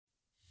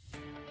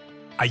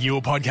Are you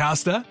a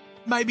podcaster?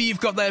 Maybe you've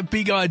got that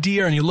big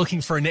idea and you're looking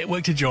for a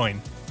network to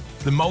join.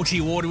 The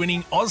multi-award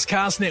winning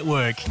Ozcast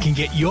Network can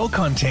get your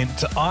content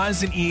to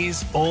eyes and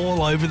ears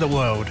all over the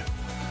world.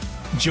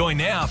 Join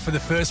now for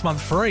the first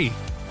month free,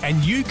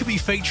 and you could be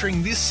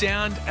featuring this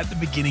sound at the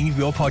beginning of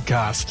your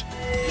podcast.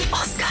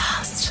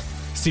 Ozcast.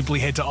 Simply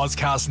head to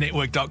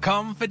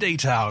ozcastnetwork.com for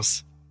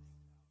details.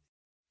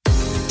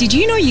 Did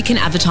you know you can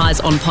advertise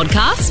on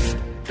podcasts?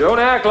 Don't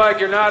act like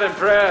you're not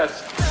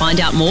impressed.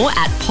 Find out more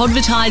at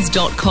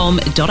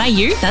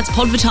podvertise.com.au. That's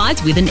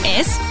podvertise with an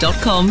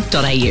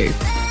s.com.au.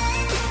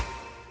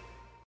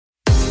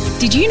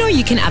 Did you know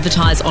you can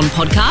advertise on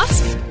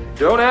podcasts?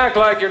 Don't act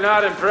like you're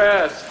not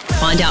impressed.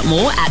 Find out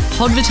more at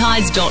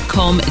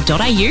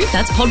podvertise.com.au.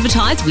 That's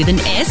podvertise with an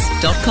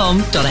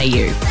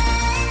s.com.au.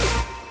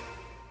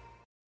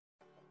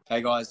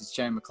 Hey guys, it's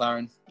James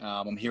Maclaren.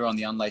 I'm here on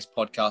the Unlaced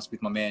podcast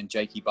with my man,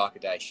 Jakey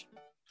Barker-Daish.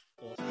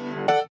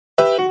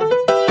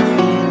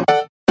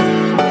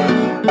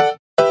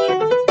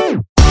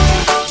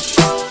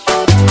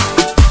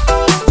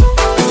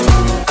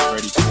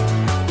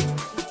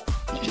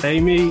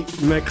 Jamie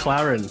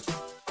Maclaren.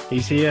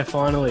 He's here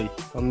finally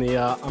on the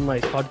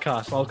Unlaced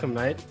podcast. Welcome,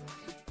 mate.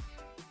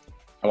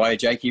 How are you,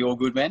 Jakey? All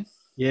good, man?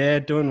 Yeah,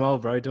 doing well,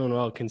 bro. Doing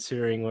well,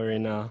 considering we're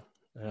in the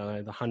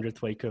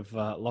 100th week of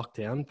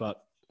lockdown.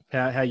 But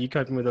how are you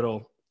coping with it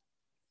all?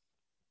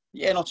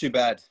 Yeah, not too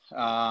bad.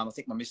 I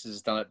think my missus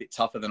has done it a bit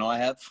tougher than I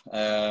have.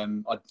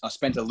 I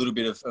spent a little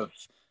bit of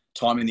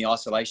time in the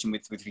isolation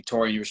with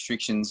Victorian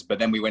restrictions, but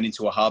then we went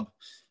into a hub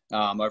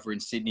over in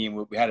Sydney, and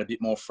we had a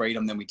bit more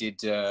freedom than we did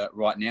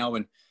right now.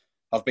 And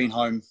I've been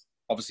home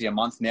obviously a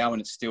month now, and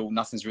it's still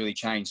nothing's really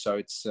changed. So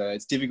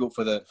it's difficult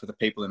for the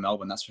people in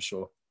Melbourne, that's for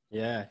sure.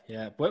 Yeah.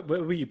 Where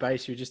were you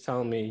based? You were just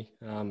telling me,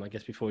 I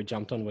guess before we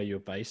jumped on where you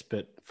were based,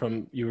 but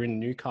you were in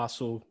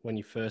Newcastle when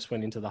you first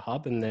went into the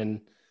hub, and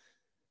then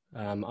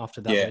after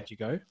that, where'd you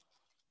go?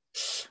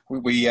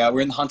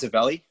 We're in the Hunter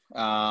Valley,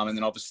 and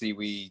then obviously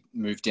we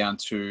moved down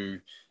to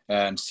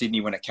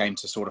Sydney when it came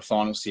to sort of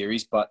final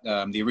series. But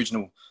the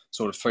original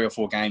sort of 3 or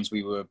 4 games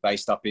we were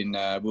based up in,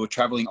 we were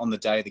travelling on the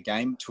day of the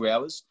game, 2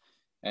 hours,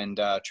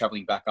 and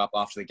travelling back up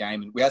after the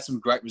game. And we had some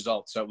great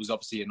results. So it was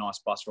obviously a nice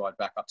bus ride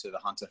back up to the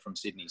Hunter from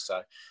Sydney.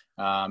 So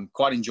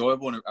quite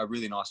enjoyable, and a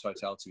really nice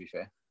hotel, to be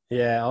fair.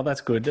 Yeah, oh,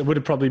 that's good. It would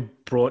have probably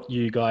brought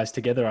you guys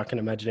together, I can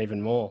imagine,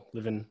 even more,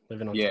 living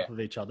on top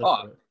of each other.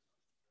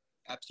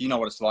 Absolutely. You know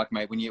what it's like,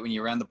 mate, when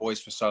you're around the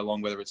boys for so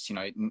long, whether it's,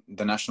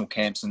 the national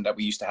camps and that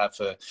we used to have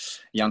for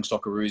young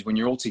Socceroos, when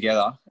you're all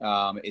together,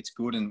 it's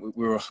good. And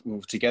we were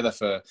together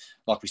for,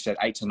 like we said,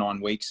 8 to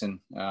 9 weeks, and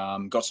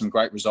got some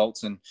great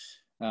results. And,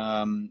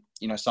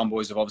 some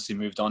boys have obviously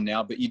moved on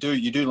now, but you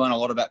do learn a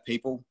lot about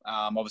people,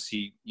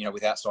 obviously,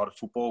 with outside of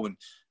football. And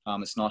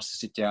it's nice to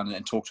sit down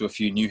and talk to a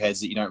few new heads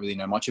that you don't really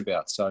know much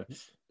about. So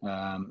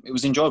it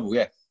was enjoyable,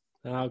 yeah.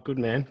 Oh, good,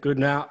 man. Good.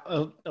 Now,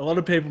 a lot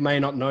of people may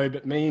not know,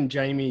 but me and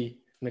Jamie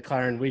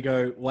Maclaren, we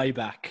go way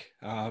back.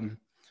 I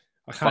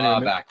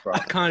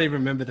can't even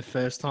remember the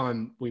first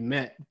time we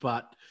met,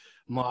 but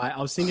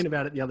I was thinking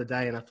about it the other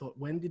day, and I thought,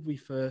 when did we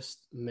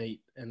first meet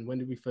and when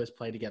did we first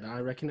play together? I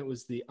reckon it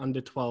was the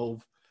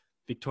under-12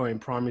 Victorian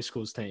primary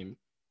schools team.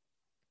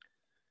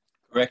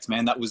 Correct,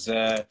 man. That was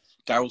Daryl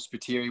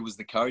Spiteri was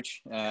the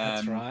coach.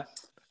 That's right.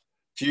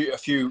 A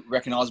few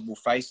recognisable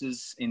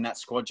faces in that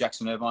squad.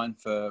 Jackson Irvine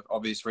for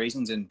obvious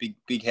reasons, and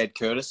big head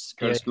Curtis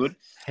Good.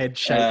 Head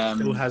shape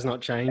still has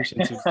not changed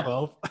since he was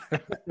 12.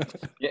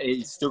 Yeah,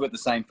 he's still got the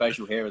same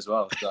facial hair as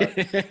well. So,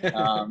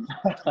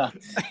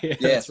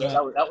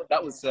 so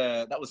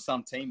that was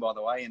some team, by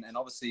the way, and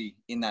obviously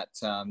in that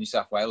New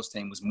South Wales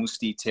team was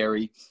Musti,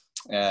 Terry,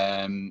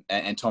 and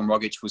Tom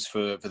Rogic was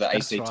for the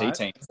ACT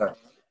team. So.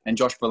 And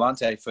Josh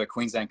Brillante for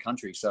Queensland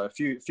Country. So a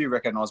few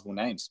recognisable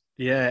names.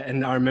 Yeah,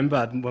 and I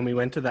remember when we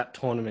went to that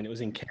tournament, it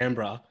was in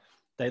Canberra.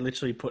 They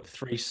literally put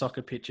 3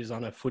 soccer pitches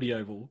on a footy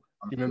oval.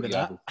 Do you remember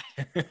that?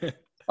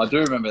 I do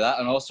remember that.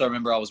 And I also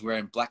remember I was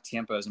wearing black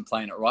Tiempos and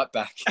playing it right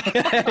back.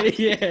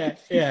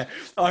 Yeah.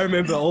 I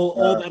remember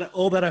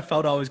all that I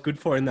felt I was good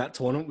for in that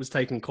tournament was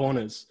taking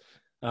corners.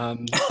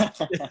 That's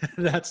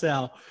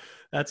where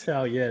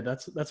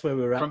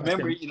we were at.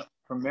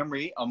 From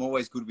memory, I'm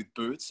always good with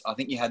boots. I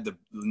think you had the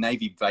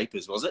Navy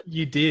Vapors, was it?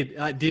 You did.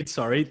 I did,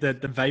 sorry. The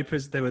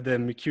Vapors, they were the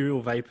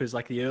Mercurial Vapors,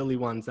 like the early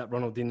ones that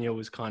Ronaldinho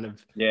was kind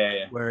of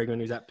wearing when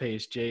he was at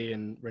PSG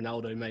and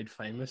Ronaldo made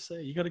famous. So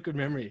you got a good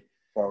memory.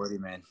 Quality,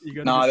 man.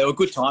 No, they were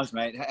good times,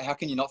 mate. How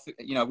can you not –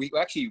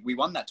 we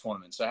won that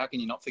tournament, so how can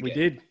you not forget? We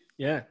did,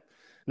 yeah.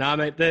 No,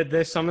 mate,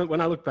 there's some, when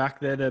I look back,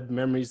 they're the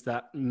memories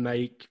that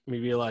make me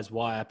realise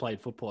why I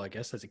played football, I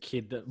guess, as a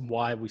kid,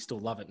 why we still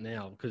love it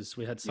now, because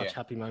we had such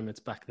happy moments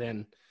back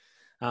then.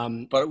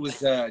 But it was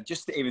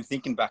just even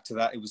thinking back to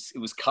that, it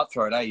was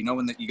cutthroat, eh?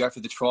 When you go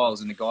for the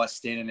trials and the guy's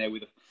standing there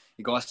with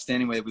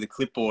a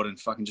clipboard and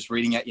fucking just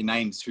reading out your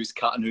names, who's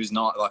cut and who's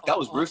not. Like, that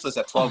was ruthless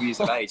at 12 years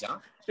of age, huh?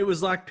 It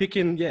was like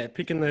picking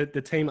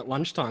the team at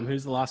lunchtime,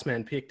 who's the last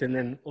man picked, and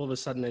then all of a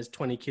sudden there's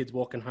 20 kids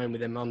walking home with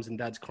their mums and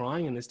dads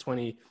crying, and there's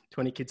 20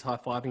 kids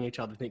high-fiving each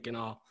other thinking,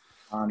 oh,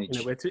 You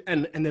know,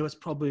 and there was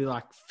probably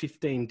like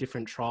 15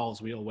 different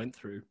trials we all went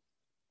through.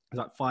 It was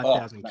like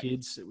 5,000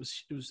 kids. It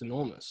was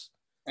enormous.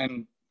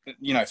 And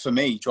you know, for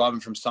me, driving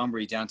from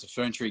Sunbury down to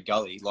Ferntree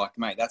Gully, like,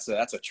 mate, that's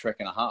a trek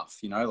and a half.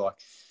 You know, like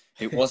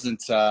it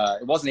wasn't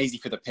easy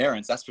for the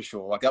parents, that's for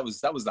sure. Like that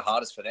was the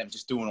hardest for them,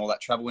 just doing all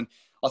that travel. And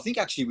I think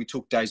actually we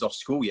took days off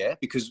school,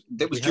 because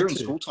that was during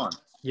school time.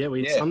 Yeah,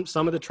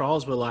 some of the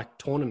trials were like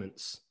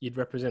tournaments. You'd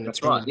represent a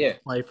team,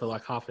 play for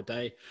like half a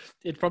day.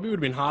 It probably would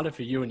have been harder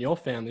for you and your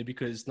family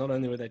because not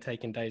only were they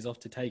taking days off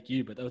to take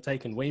you, but they were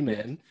taking wee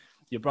man,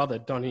 your brother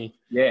Donnie,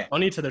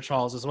 to the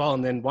trials as well.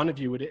 And then one of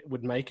you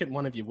would make it,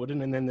 one of you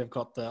wouldn't, and then they've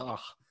got the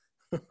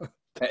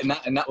and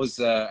that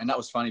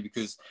was funny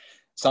because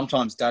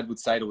sometimes Dad would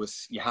say to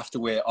us, you have to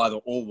wear either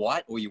all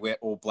white or you wear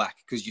all black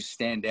because you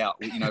stand out.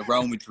 You know,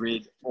 Real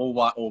Madrid, all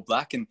white, all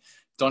black, and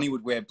Donnie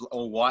would wear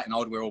all white and I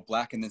would wear all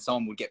black, and then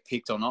someone would get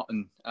picked or not.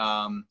 And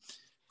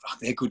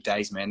they're good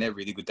days, man. They're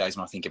really good days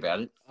when I think about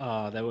it.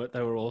 Oh, they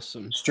were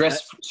awesome.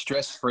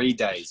 Stress-free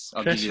days.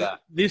 I'll give you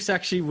that. This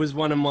actually was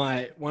one of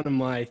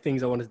my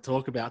things I wanted to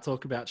talk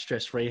about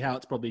stress-free, how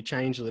it's probably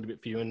changed a little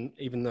bit for you. And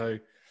even though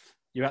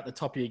you're at the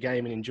top of your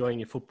game and enjoying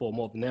your football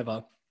more than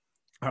ever,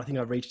 I think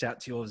I reached out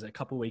to yours a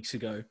couple of weeks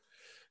ago.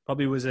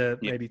 Probably was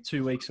maybe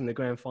 2 weeks from the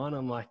grand final.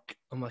 I'm like,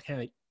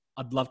 hey,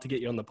 I'd love to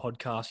get you on the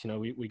podcast. You know,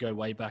 we go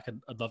way back.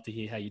 I'd love to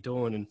hear how you're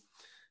doing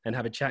and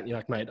have a chat. And you're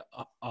like, mate,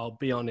 I'll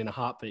be on in a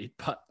heartbeat,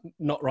 but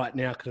not right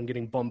now because I'm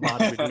getting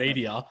bombarded with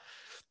media.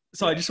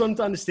 So I just wanted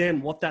to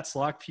understand what that's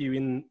like for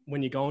you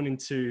when you're going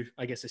into,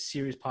 I guess, a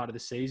serious part of the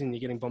season. You're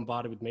getting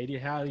bombarded with media.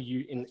 How are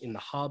you in the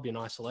hub, in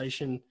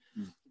isolation?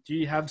 Do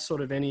you have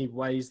sort of any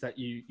ways that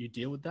you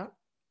deal with that?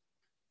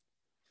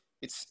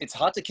 It's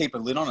hard to keep a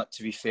lid on it,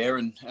 to be fair.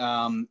 And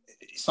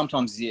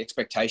sometimes the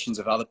expectations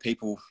of other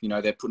people, you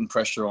know, they're putting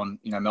pressure on,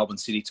 you know, Melbourne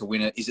City to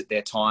win it. Is it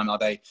their time? Are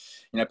they,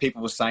 you know,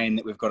 people were saying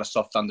that we've got a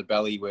soft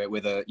underbelly,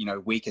 we're the, you know,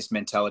 weakest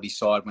mentality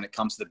side when it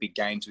comes to the big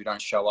games. We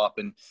don't show up.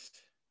 And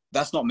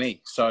that's not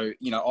me. So,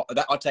 you know,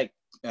 I take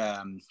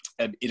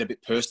it a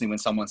bit personally when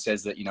someone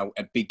says that, you know,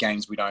 at big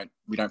games we don't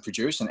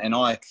produce. And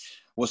I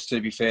was,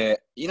 to be fair,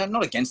 you know,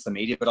 not against the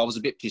media, but I was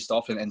a bit pissed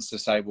off and to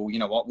say, well, you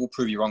know what, we'll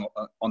prove you wrong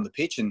on the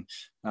pitch. And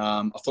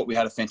I thought we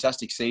had a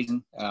fantastic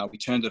season. We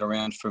turned it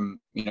around from,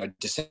 you know,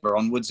 December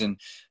onwards, and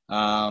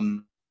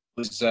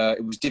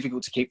it was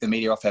difficult to keep the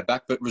media off our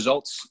back, but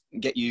results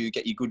get you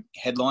good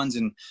headlines,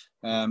 and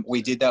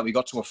we did that. We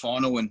got to a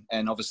final,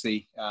 and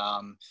obviously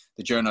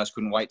the journos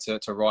couldn't wait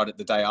to write it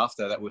the day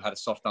after that we had a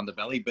soft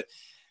underbelly. But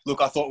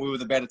look, I thought we were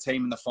the better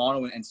team in the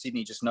final, and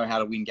Sydney just know how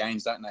to win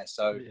games, don't they?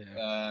 So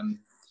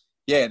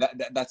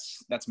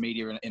that's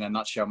media in a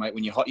nutshell, mate.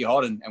 When you're hot, you're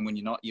hot, and when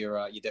you're not,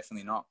 you're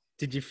definitely not.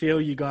 Did you feel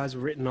you guys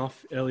were written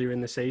off earlier in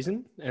the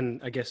season,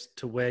 and I guess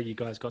to where you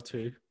guys got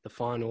to the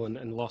final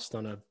and lost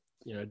on a,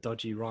 you know,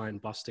 dodgy Ryan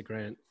Buster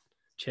Grant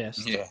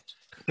chest? Yeah.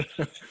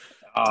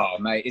 Oh,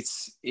 mate,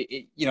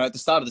 you know, at the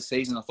start of the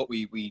season, I thought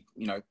we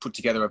you know, put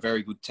together a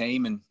very good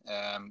team, and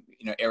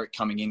you know, Eric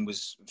coming in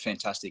was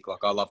fantastic.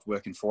 Like, I loved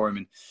working for him,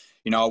 and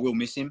you know, I will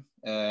miss him.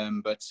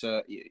 But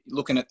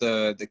looking at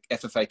the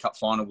FFA Cup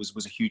final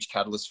was a huge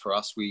catalyst for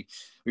us. We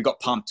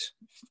got pumped,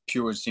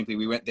 pure and simply.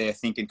 We went there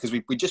thinking, because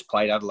we just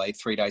played Adelaide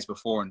 3 days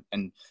before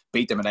and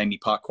beat them at Amy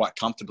Park quite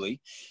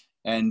comfortably,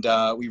 and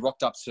we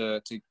rocked up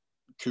to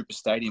Cooper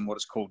Stadium, what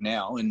it's called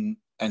now, and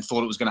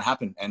thought it was going to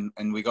happen,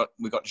 and we got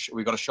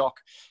a shock,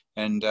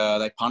 and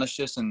they punished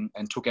us and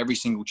took every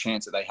single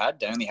chance that they had.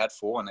 They only had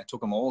 4, and they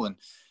took them all. And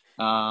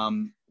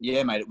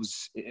yeah, mate, it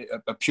was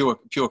a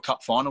pure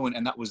cup final,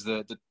 and that was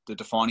the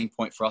defining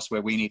point for us,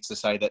 where we need to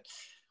say that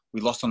we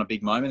lost on a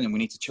big moment, and we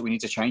need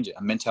to change it.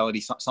 A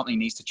mentality, something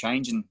needs to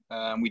change, and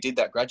we did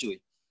that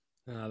gradually.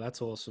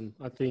 That's awesome.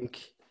 I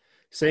think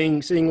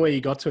seeing where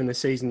you got to in the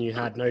season you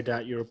had, no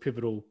doubt you're a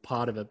pivotal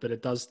part of it, but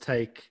it does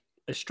take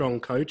a strong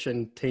coach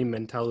and team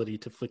mentality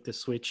to flick the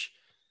switch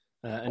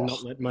and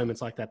not let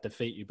moments like that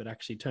defeat you, but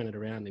actually turn it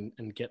around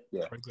and get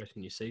progress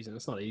in your season.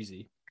 It's not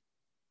easy.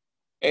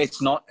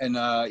 It's not. And,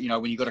 you know,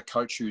 when you've got a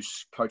coach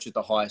who's coached at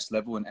the highest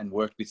level and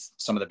worked with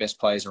some of the best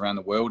players around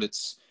the world,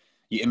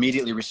 you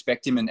immediately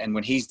respect him. And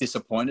when he's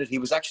disappointed, he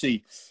was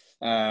actually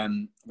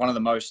one of the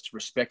most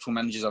respectful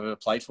managers I've ever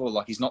played for.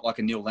 Like, he's not like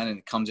a Neil Lennon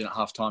that comes in at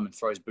halftime and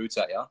throws boots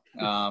at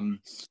you.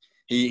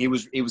 He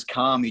was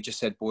calm. He just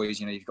said, boys,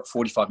 you know, you've got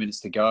 45 minutes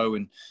to go,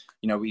 and,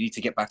 you know, we need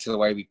to get back to the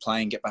way we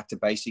play and get back to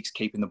basics,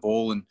 keeping the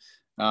ball. And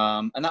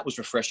that was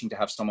refreshing to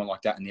have someone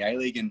like that in the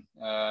A-League.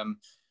 And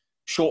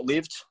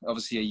short-lived,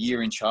 obviously a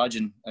year in charge,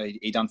 and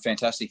he done a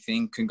fantastic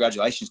thing.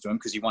 Congratulations to him,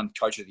 because he won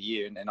Coach of the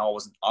Year, and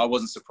I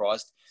wasn't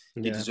surprised.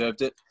 He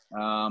deserved it.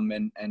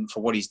 And for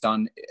what he's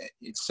done,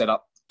 it's set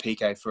up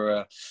PK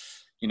for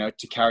you know,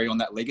 to carry on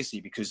that legacy,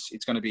 because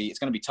it's going to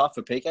be tough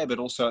for PK, but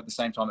also at the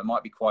same time it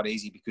might be quite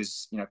easy,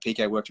 because, you know,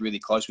 PK worked really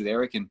close with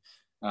Eric, and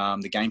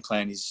the game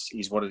plan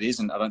is what it is,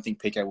 and I don't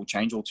think PK will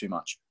change all too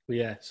much.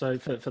 Yeah. So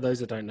for those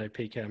that don't know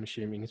PK, I'm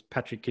assuming it's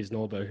Patrick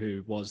Kisnorbo,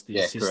 who was the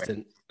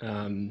assistant,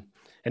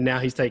 and now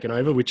he's taken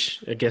over,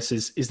 which I guess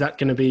is that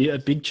going to be a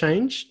big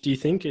change? Do you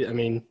think? I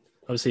mean,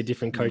 Obviously, a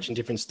different coach and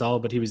different style,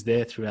 but he was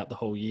there throughout the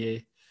whole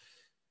year.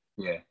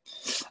 Yeah.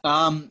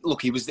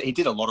 Look, he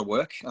did a lot of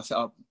work.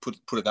 I'll put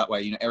it that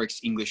way. You know, Eric's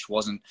English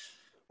wasn't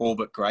all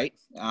but great.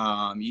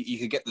 You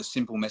could get the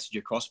simple message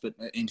across, but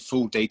in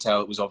full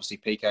detail, it was obviously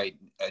PK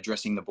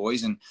addressing the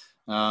boys, and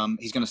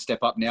he's going to step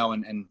up now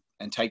and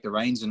take the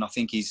reins. And I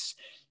think he's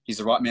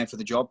the right man for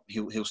the job.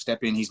 He'll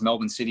step in. He's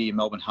Melbourne City,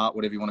 Melbourne Heart,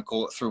 whatever you want to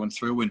call it, through and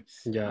through. And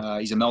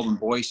he's a Melbourne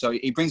boy, so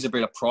he brings a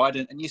bit of pride.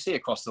 And you see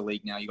across the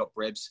league now, you've got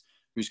Brebs,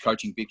 who's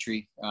coaching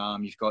Victory.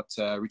 You've got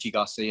Richie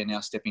Garcia now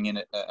stepping in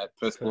at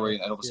Perth Glory,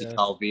 and obviously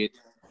Carl Veer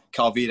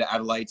at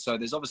Adelaide. So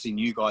there's obviously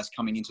new guys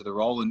coming into the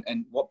role,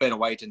 and what better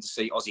way than to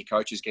see Aussie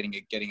coaches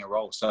getting a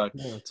role. So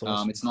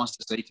awesome. It's nice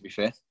to see, to be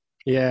fair.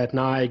 Yeah,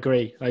 no, I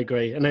agree.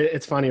 And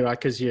it's funny, right?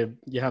 Because you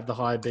have the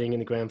high being in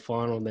the grand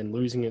final and then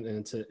losing it,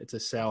 and it's a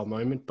sour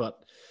moment.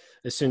 But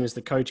as soon as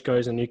the coach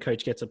goes, a new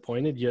coach gets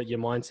appointed, your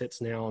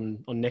mindset's now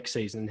on next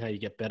season and how you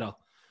get better.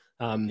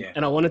 And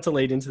I wanted to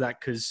lead into that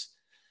because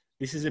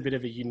this is a bit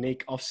of a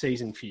unique off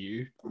season for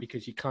you,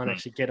 because you can't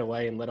actually get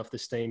away and let off the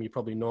steam you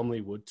probably normally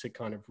would to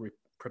kind of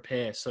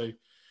prepare. So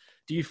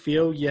do you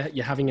feel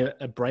you're having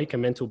a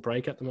mental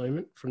break at the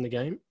moment from the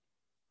game?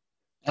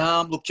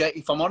 Look, Jay,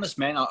 if I'm honest,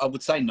 man, I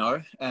would say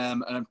no.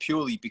 And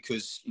purely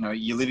because, you know,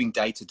 you're living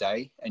day to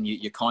day, and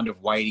you're kind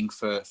of waiting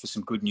for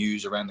some good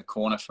news around the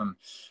corner from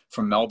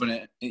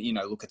Melbourne. You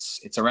know, look,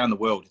 it's around the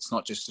world. It's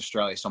not just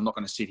Australia. So I'm not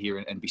going to sit here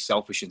and be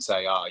selfish and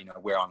say, you know,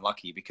 we're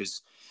unlucky,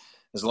 because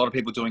there's a lot of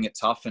people doing it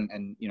tough,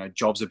 and you know,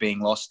 jobs are being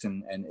lost,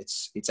 and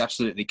it's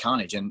absolutely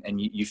carnage. And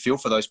you feel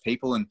for those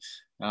people. And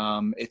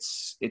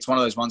it's one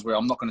of those ones where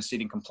I'm not going to sit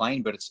and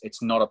complain, but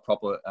it's not a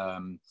proper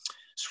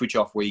switch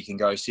off where you can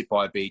go sit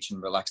by a beach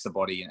and relax the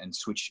body and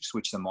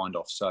switch the mind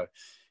off. So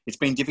it's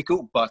been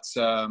difficult, but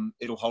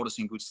it'll hold us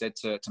in good stead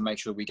to make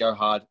sure we go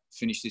hard,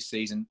 finish next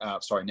season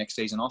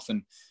off,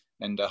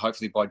 and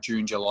hopefully by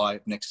June, July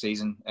of next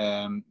season,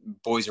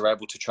 boys are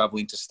able to travel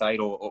interstate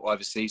or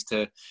overseas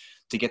to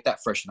get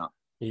that freshen up.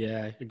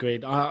 Yeah,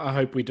 agreed. I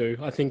hope we do.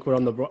 I think we're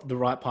on the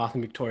right path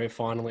in Victoria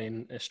finally,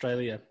 and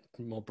Australia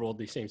more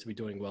broadly seems to be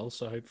doing well.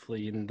 So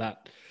hopefully in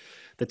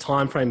the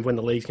time frame when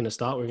the league's going to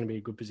start, we're going to be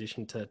in a good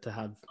position to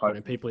have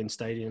people in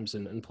stadiums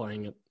and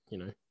playing it, you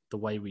know, the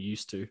way we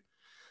used to.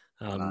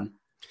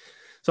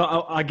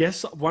 So I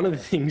guess one of the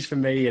things for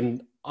me,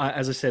 and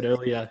as I said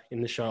earlier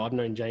in the show, I've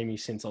known Jamie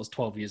since I was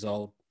 12 years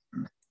old,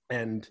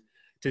 and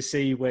to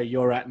see where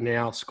you're at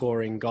now,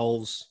 scoring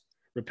goals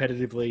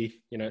repetitively,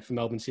 you know, for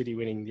Melbourne City,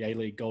 winning the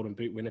A-League Golden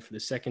Boot winner for the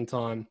second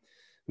time,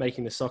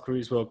 making the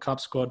Socceroos World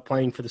Cup squad,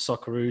 playing for the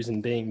Socceroos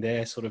and being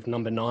their sort of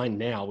number 9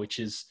 now, which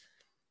is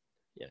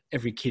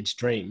every kid's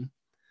dream.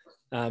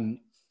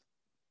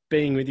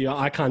 Being with you,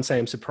 I can't say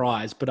I'm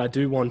surprised, but I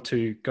do want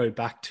to go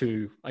back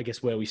to, I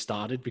guess, where we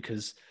started,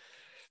 because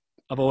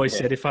I've always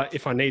said if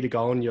I need a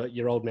goal, and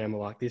your old man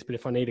will like this, but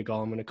if I need a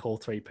goal, I'm going to call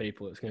 3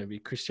 people. It's going to be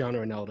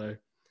Cristiano Ronaldo,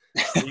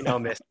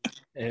 Messi,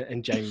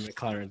 and Jamie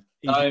Maclaren.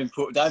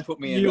 Don't put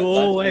me in. You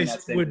always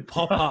would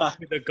pop up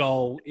with a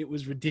goal. It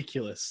was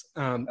ridiculous.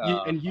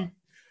 The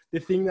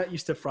thing that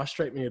used to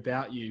frustrate me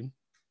about you,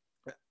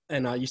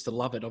 and I used to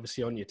love it,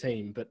 obviously, on your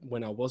team, but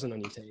when I wasn't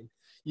on your team,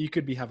 you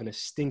could be having a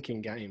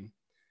stinking game,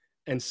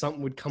 and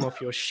something would come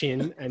off your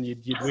shin, and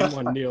you'd win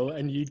 1-0,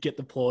 and you'd get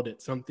the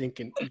plaudits. So I'm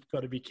thinking, you've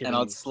got to be kidding me.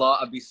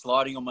 I'd be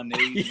sliding on my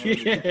knees.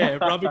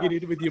 Rubbing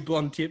it in with your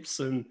blonde tips.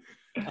 And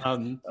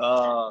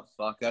oh,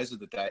 fuck, those are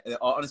the days.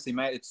 Honestly,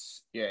 mate,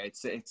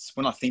 it's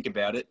when I think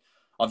about it,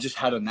 I've just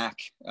had a knack.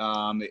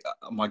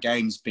 My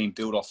game's been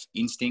built off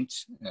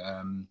instinct.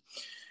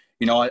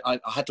 You know, I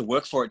had to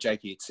work for it,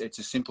 Jakey. It's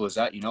as simple as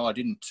that. You know, I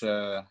didn't,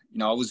 I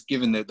was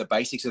given the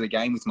basics of the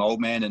game with my old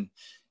man, and,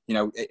 you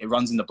know, it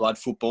runs in the blood,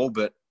 football,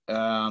 but,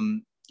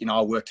 you know,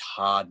 I worked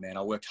hard, man.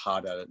 I worked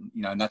hard at it,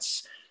 you know, and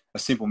that's a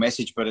simple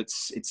message, but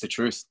it's the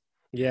truth.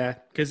 Yeah,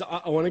 because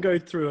I want to go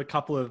through a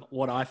couple of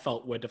what I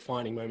felt were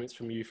defining moments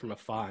from you from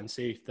afar and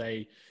see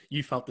if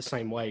you felt the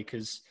same way.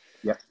 Because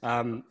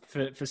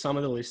for some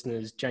of the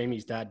listeners,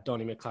 Jamie's dad,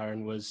 Donnie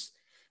Maclaren, was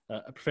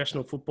a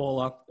professional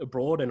footballer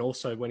abroad, and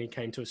also when he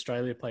came to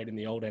Australia, played in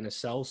the old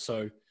NSL.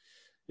 So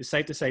it's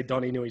safe to say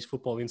Donnie knew his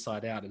football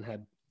inside out, and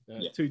had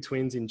 2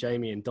 twins in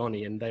Jamie and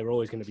Donnie, and they were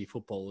always going to be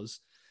footballers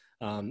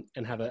and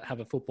have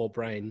a football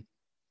brain.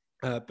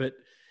 But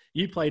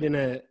you played in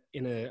a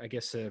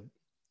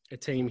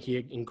team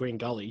here in Green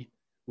Gully,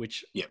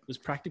 which was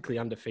practically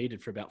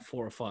undefeated for about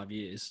 4 or 5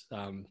 years.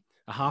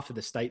 A half of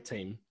the state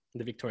team,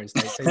 the Victorian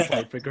state team,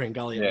 played for Green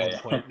Gully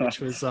at one point,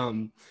 which was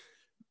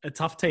a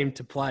tough team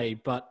to play.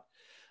 But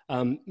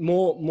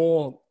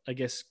more, I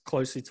guess,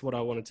 closely to what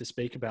I wanted to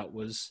speak about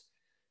was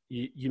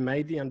you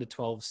made the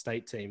under-12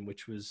 state team,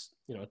 which was,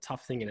 you know, a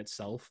tough thing in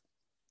itself.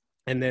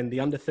 And then the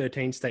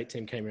under-13 state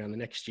team came around the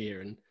next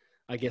year. And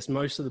I guess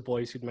most of the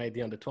boys who'd made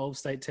the under-12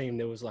 state team,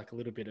 there was like a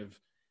little bit of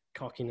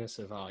cockiness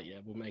of,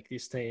 we'll make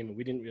this team. And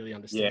we didn't really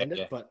understand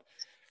it. But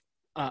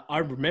I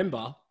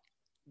remember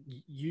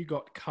you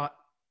got cut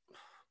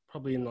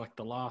probably in like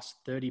the last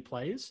 30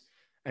 players,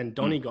 and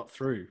Donnie got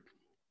through.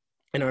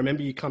 And I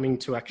remember you coming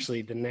to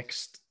actually the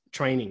next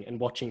training and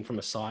watching from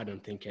a side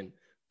and thinking,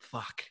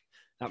 fuck,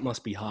 that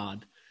must be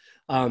hard.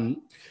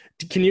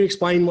 Can you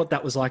explain what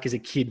that was like as a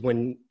kid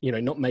when, you know,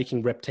 not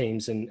making rep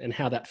teams and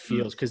how that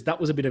feels? Because that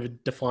was a bit of a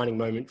defining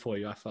moment for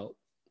you, I felt.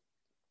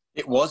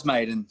 It was,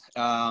 mate,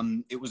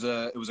 and it was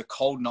a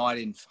cold night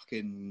in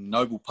fucking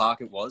Noble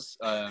Park. It was.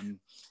 I'm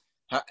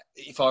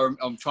trying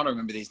to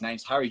remember these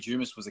names. Harry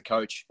Jumis was the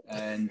coach,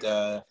 and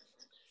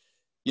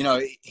you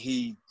know,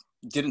 he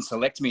didn't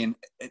select me, and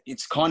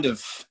it's kind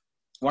of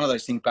one of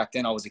those things. Back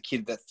then, I was a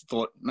kid that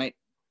thought, mate,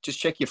 just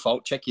check your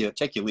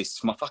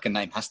lists. My fucking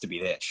name has to be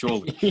there,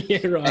 surely.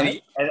 Yeah,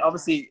 right. And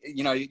obviously,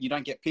 you know, you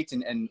don't get picked,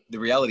 and the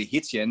reality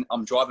hits you. And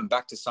I'm driving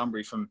back to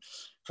Sunbury from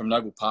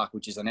Noble Park,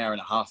 which is an hour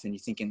and a half, and you're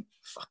thinking,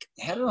 fuck,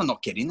 how did I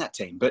not get in that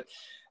team? But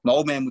my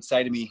old man would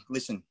say to me,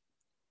 listen,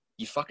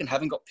 you fucking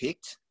haven't got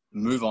picked.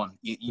 Move on.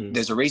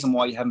 There's a reason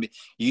why you haven't been.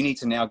 You need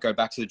to now go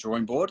back to the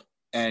drawing board.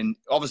 And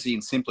obviously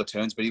in simpler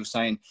terms, but he was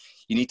saying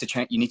you need to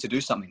change. You need to do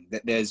something.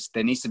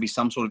 There needs to be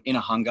some sort of inner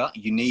hunger.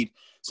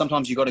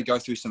 Sometimes you got to go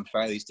through some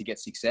failures to get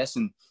success.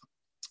 And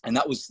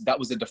that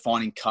was a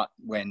defining cut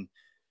when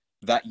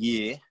that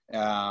year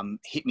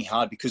hit me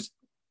hard, because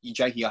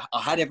Jakey,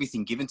 I had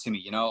everything given to me.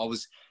 You know, I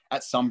was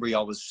at Sunbury,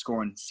 I was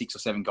scoring 6 or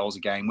 7 goals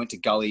a game, went to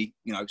Gully,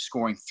 you know,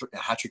 scoring a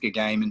hat-trick a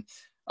game. And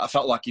I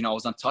felt like, you know, I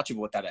was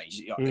untouchable at that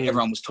age.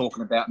 Everyone was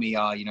talking about me,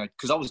 you know,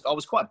 because I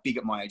was quite big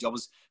at my age. I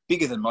was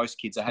bigger than most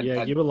kids.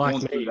 You were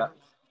like me.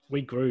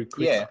 We grew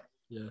quicker.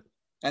 Yeah.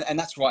 And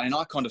that's right. And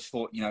I kind of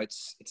thought, you know,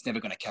 it's never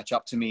going to catch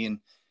up to me. And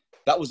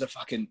that was a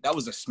smack, and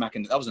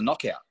that was a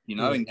knockout, you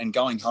know, and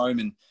going home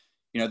and,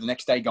 you know, the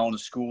next day going to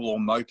school all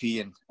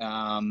mopey,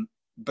 and,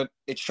 but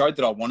it showed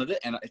that I wanted it.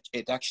 And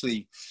it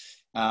actually,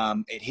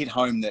 it hit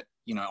home that,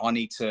 you know, I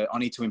need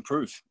to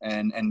improve.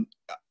 And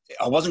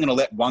I wasn't going to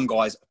let one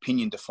guy's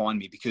opinion define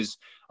me, because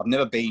I've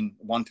never been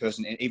one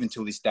person, and even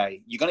till this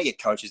day, you're going to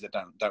get coaches that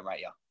don't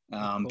rate you.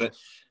 But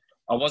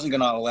I wasn't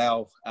going to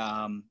allow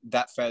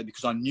that failure,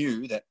 because I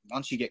knew that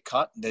once you get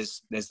cut,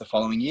 there's the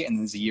following year and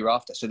there's the year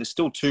after. So there's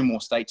still 2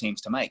 more state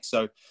teams to make.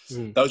 So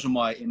those were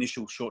my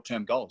initial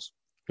short-term goals.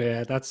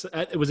 Yeah,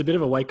 it was a bit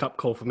of a wake-up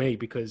call for me,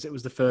 because it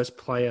was the first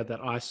player that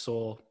I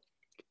saw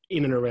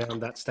in and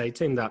around that state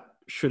team that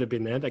should have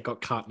been there that got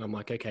cut. And I'm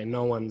like, okay,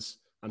 no one's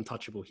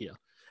untouchable here.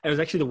 It was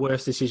actually the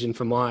worst decision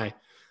for my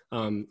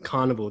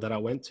carnival that I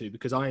went to,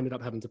 because I ended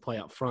up having to play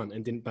up front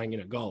and didn't bang in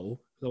a goal.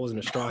 I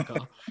wasn't a striker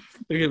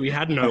because we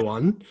had no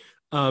one.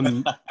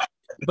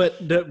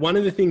 But one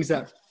of the things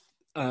that,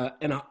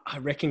 and I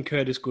reckon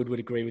Curtis Good would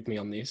agree with me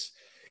on this,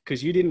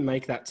 because you didn't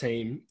make that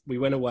team. We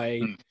went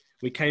away.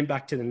 We came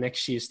back to the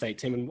next year's state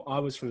team, and I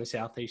was from the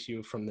Southeast, you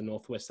were from the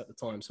Northwest at the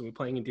time. So we were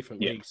playing in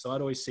different leagues. So I'd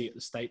always see it at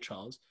the state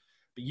trials.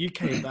 But you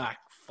came back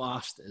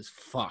fast as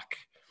fuck.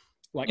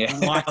 Like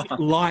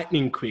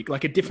lightning quick,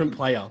 like a different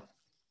player.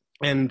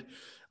 And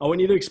I want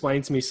you to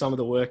explain to me some of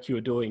the work you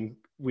were doing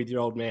with your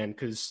old man,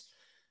 because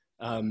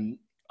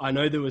I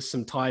know there was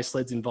some tire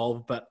sleds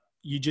involved, but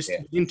you just,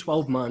 in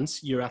 12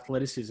 months, your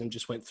athleticism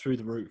just went through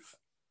the roof.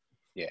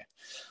 Yeah.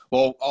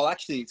 Well,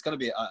 it's going to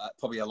be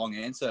probably a long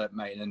answer,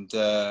 mate. And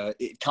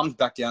it comes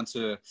back down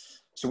to,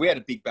 so we had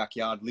a big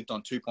backyard, lived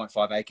on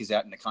 2.5 acres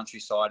out in the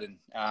countryside. And,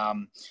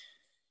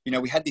 you know,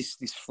 we had this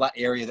flat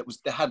area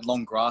that had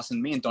long grass,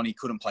 and me and Donnie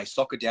couldn't play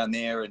soccer down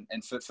there.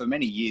 And for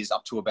many years,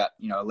 up to about,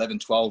 you know, 11,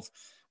 12,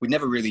 we'd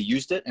never really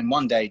used it. And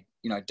one day,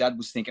 you know, Dad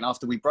was thinking,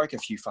 after we broke a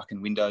few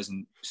fucking windows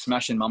and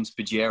smashing Mum's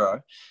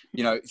Pajero,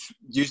 you know,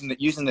 using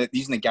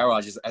the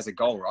garage as a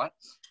goal, right?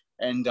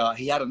 And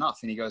he had enough,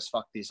 and he goes,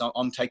 fuck this.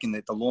 I'm taking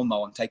the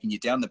lawnmower. I'm taking you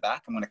down the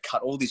back. I'm going to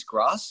cut all this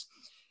grass,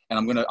 and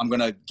I'm going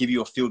to give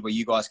you a field where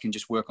you guys can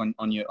just work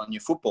on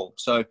your football.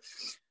 So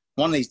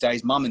one of these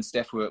days, Mum and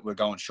Steph were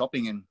going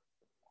shopping, and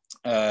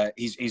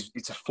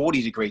it's a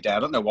 40-degree day. I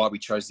don't know why we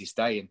chose this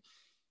day. And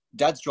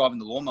Dad's driving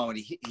the lawnmower, and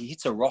he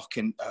hits a rock,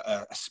 and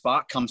a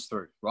spark comes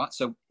through, right?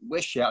 So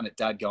we're shouting at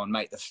Dad going,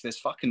 mate,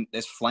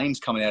 there's flames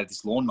coming out of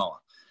this lawnmower.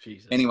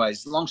 Jesus.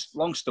 Anyways,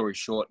 long story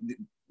short,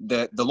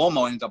 the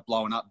lawnmower ended up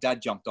blowing up.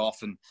 Dad jumped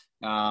off, and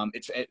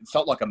it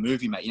felt like a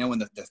movie, mate. You know, when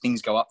the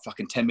things go up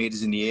fucking 10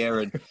 meters in the air,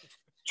 and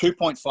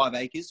 2.5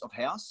 acres of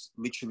house,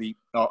 literally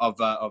of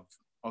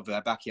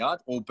our backyard,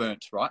 all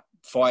burnt, right?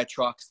 Fire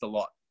trucks, the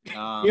lot.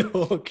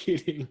 You're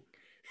kidding.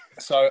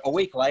 So a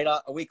week later,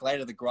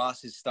 the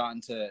grass is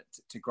starting to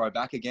grow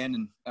back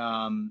again.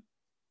 And,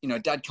 you know,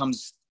 Dad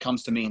comes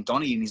to me and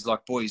Donnie, and he's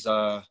like, boys,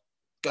 go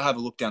have a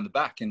look down the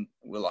back. And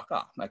we're like,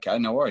 oh, okay,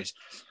 no worries.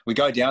 We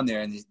go down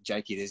there, and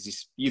Jakey, there's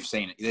this, you've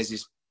seen it. There's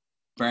this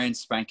brand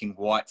spanking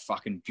white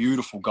fucking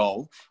beautiful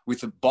goal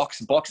with a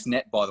box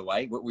net, by the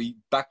way. We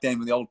back then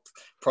with the old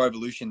Pro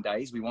Evolution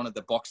days, we wanted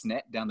the box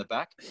net down the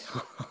back.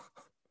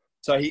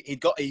 So he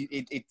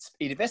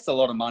invested a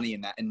lot of money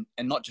in that, and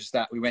not just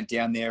that. We went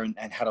down there and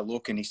had a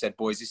look, and he said,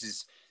 "Boys, this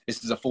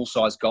is a full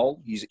size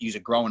goal.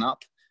 You're growing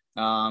up."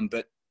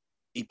 But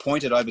he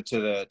pointed over to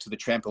the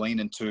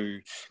trampoline and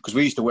because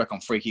we used to work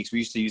on free kicks. We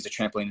used to use the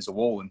trampoline as a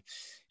wall, and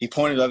he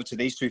pointed over to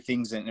these two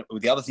things, and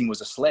the other thing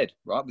was a sled,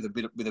 right, with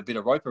a bit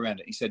of rope around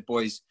it. He said,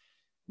 "Boys,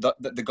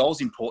 the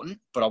goal's important,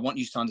 but I want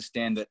you to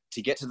understand that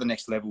to get to the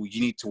next level,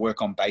 you need to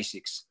work on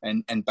basics,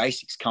 and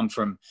basics come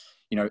from,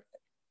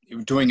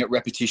 doing it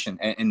repetition.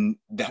 And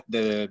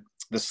the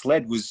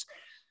sled was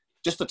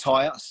just a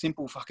tire, a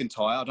simple fucking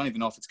tire. I don't even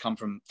know if it's come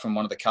from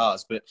one of the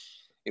cars, but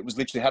it was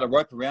literally had a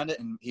rope around it,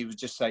 and he would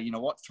just say, you know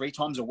what, 3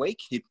 times a week.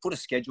 He'd put a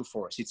schedule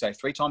for us. He'd say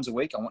 3 times a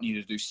week, I want you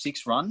to do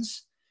 6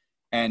 runs.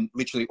 And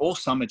literally all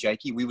summer,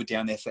 Jakey, we were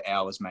down there for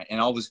hours, mate.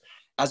 And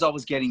as I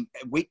was getting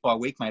week by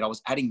week, mate, I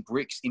was adding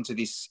bricks into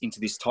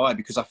this tire,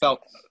 because I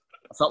felt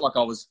like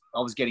I was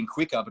getting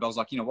quicker, but I was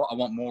like, you know what, I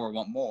want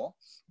more.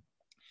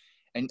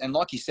 And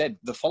like you said,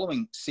 the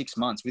following 6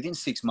 months, within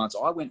 6 months,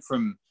 I went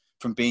from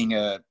being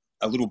a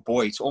little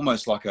boy to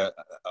almost like a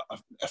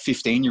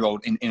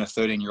 15-year-old in a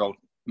 13-year-old,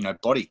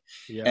 body.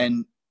 Yeah.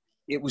 And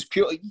it was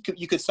pure,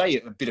 you could say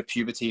a bit of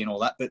puberty and all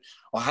that, but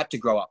I had to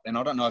grow up. And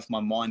I don't know if my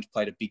mind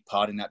played a big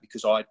part in that,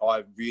 because I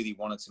really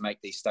wanted to make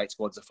these state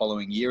squads the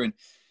following year.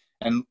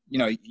 And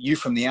you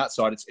from the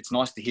outside, it's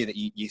nice to hear that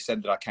you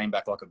said that I came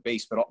back like a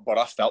beast, but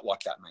I felt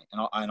like that, mate.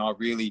 And I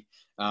really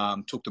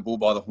took the bull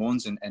by the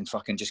horns and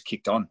fucking just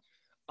kicked on.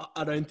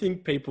 I don't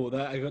think people,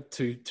 I got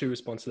two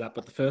responses to that,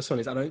 but the first one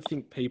is, I don't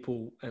think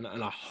people, and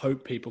I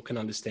hope people can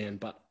understand,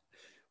 but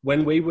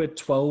when we were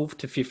 12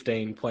 to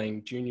 15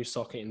 playing junior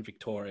soccer in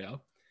Victoria,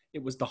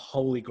 it was the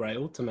holy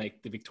grail to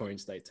make the Victorian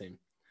state team.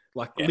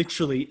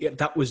 Literally,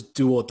 that was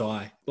do or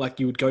die. Like,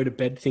 you would go to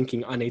bed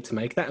thinking, I need to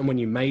make that. And when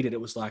you made it, it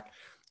was like,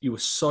 you were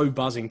so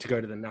buzzing to go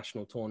to the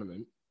national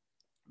tournament,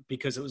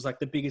 because it was like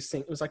the biggest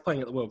thing. It was like playing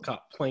at the World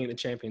Cup, playing at the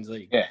Champions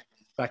League. Yeah.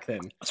 Back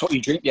then. That's what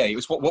you dreamed. Yeah, it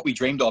was what we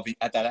dreamed of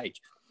at that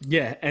age.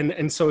 Yeah.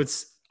 And so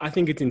I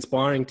think it's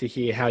inspiring to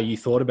hear how you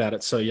thought about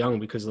it so young,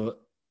 because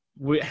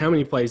how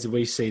many players did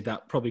we see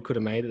that probably could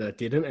have made it that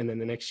didn't, and then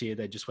the next year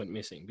they just went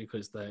missing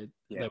because they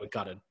were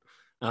gutted.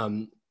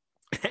 And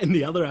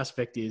the other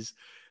aspect is,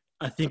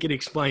 I think it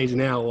explains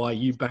now why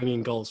you bang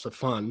in goals for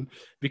fun,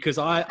 because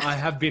I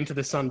have been to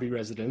the Sunby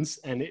residence,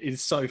 and it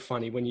is so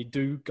funny when you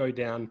do go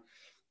down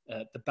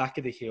the back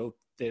of the hill.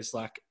 There's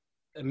like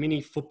a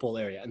mini football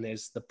area, and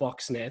there's the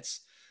box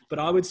nets. But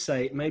I would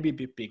say maybe a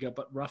bit bigger,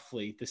 but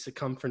roughly the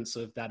circumference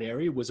of that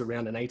area was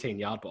around an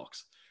 18-yard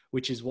box,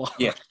 which is why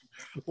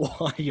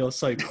you're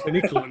so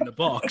clinical in the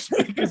box,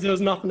 because there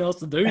was nothing else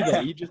to do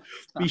there.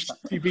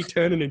 You'd be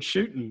turning and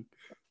shooting.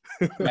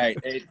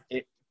 Mate,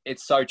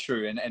 it's so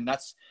true. And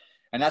that's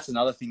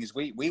another thing, is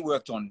we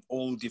worked on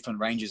all different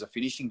ranges of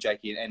finishing,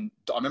 Jakey. And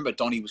I remember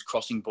Donnie was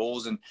crossing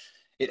balls, and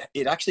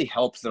it actually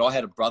helped that I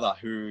had a brother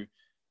who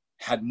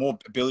had more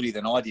ability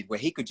than I did, where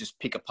he could just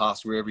pick a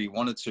pass wherever he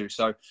wanted to.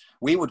 So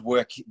we would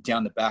work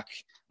down the back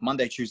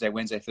Monday, Tuesday,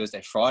 Wednesday,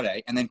 Thursday,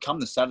 Friday. And then come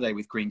the Saturday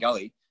with Green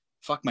Gully,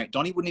 fuck, mate,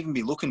 Donnie wouldn't even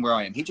be looking where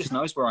I am. He just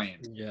knows where I am.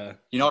 Yeah.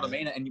 You know what I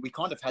mean? And we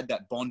kind of had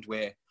that bond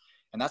where,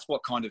 and that's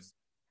what kind of,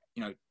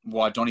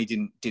 why Donnie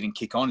didn't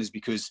kick on, is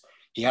because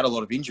he had a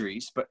lot of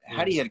injuries. But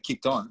had he had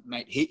kicked on,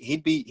 mate,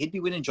 he'd be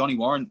winning Johnny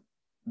Warren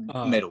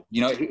medal.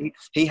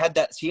 He had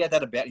that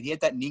about him. He had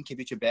that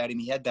Ninkovic about him.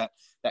 He had that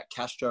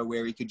Castro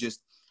where he could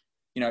just,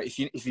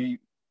 if you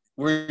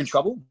were in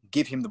trouble,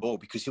 give him the ball,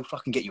 because he'll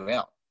fucking get you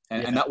out.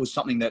 And that was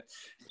something that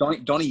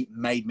Donnie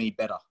made me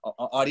better.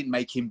 I didn't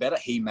make him better.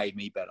 He made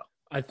me better.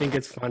 I think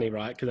it's funny,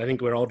 right? Because I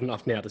think we're old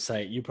enough now to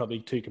say it. You're probably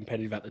too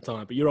competitive at the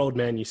time, but your old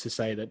man used to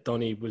say that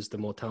Donnie was the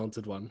more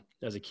talented one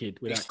as a kid.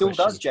 He still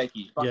does,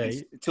 Jakey.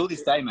 Till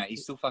this day, mate, he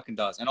still fucking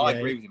does. And I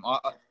agree with him.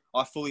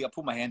 I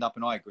put my hand up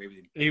and I agree with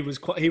him. He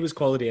was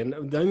quality.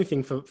 And the only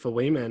thing for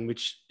Wee Man,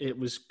 which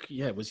was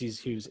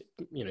his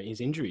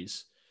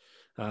injuries.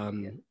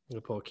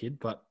 The poor kid,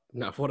 but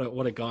no,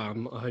 what a guy.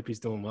 I hope he's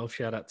doing well.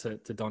 Shout out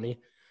to Donnie.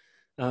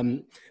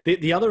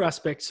 The other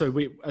aspect, so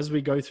as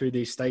we go through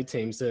these state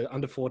teams, the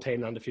under 14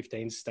 and under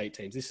 15 state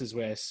teams, this is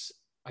where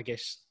I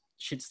guess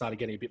shit started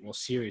getting a bit more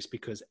serious,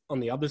 because on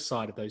the other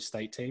side of those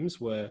state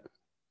teams were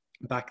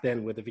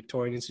the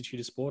Victorian Institute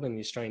of Sport and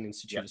the Australian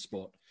Institute of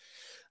Sport.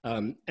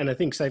 And I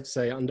think safe to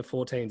say under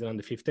 14s and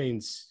under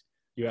 15s,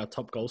 you're our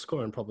top goal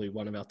scorer and probably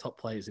one of our top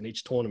players in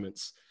each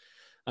tournaments.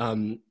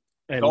 And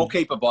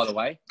goalkeeper, by the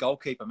way,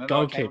 goalkeeper.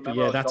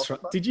 Remember that's right.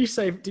 Did you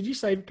save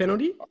a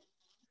penalty?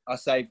 I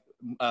saved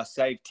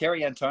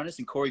Terry Antonis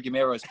and Corey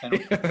Gamero's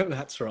penalty.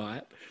 That's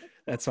right.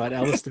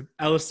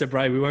 Alistair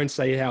Bray. We won't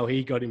say how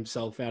he got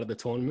himself out of the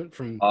tournament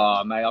from.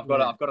 Oh, mate, I've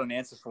got an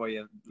answer for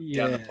you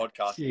down the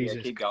podcast.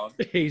 Keep going.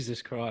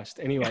 Jesus Christ.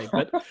 Anyway,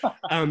 but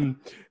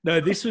no,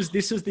 this was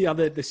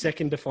the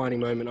second defining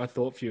moment I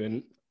thought for you,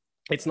 and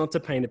it's not to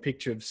paint a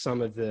picture of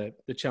some of the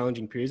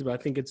challenging periods, but I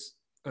think it's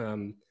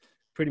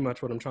pretty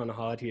much what I'm trying to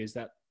highlight here is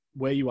that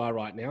where you are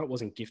right now, it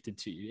wasn't gifted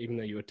to you, even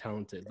though you were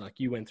talented. Like,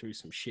 you went through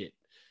some shit.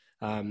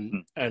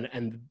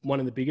 And one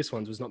of the biggest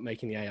ones was not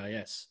making the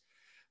AIS.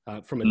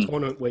 From a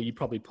tournament where you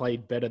probably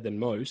played better than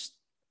most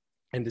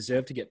and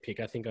deserved to get picked,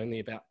 I think only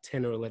about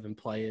 10 or 11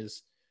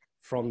 players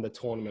from the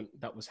tournament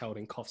that was held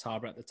in Coffs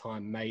Harbour at the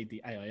time made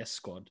the AIS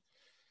squad.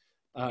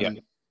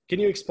 Can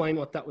you explain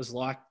what that was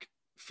like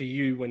for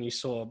you when you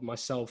saw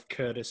myself,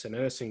 Curtis and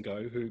Erson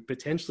go, who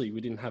potentially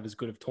we didn't have as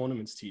good of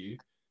tournaments to you,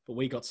 but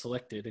we got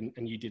selected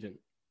and you didn't?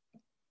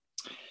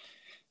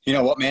 You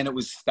know what, man?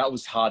 That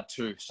was hard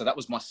too. So that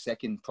was my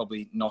second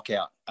probably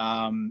knockout.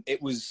 I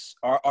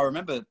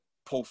remember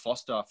Paul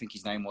Foster, I think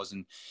his name was,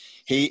 and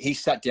he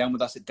sat down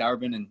with us at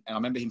Darebin, and I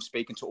remember him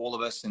speaking to all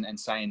of us and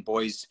saying,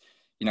 boys,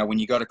 you know, when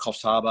you go to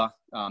Coffs Harbour,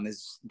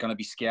 there's going to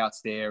be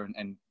scouts there,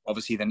 and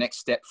obviously the next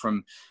step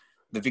from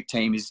the Vic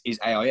team is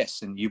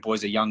AIS, and you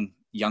boys are young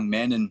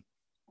men,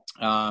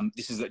 and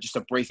this is just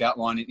a brief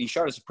outline. And he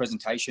showed us a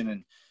presentation,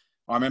 and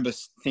I remember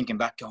thinking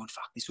back, going,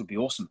 "Fuck, this would be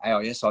awesome."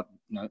 AIS,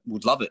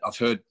 would love it.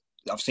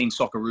 I've seen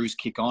Socceroos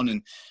kick on,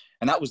 and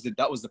that was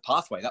the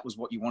pathway. That was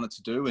what you wanted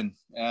to do,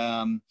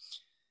 and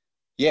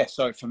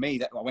So for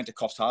me, I went to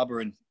Coffs Harbour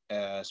and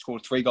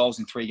scored 3 goals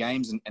in 3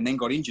 games, and then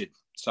got injured.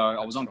 So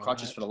I was on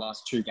crutches for the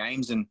last 2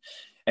 games, and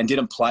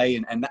didn't play,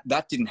 and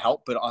that didn't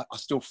help. But I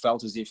still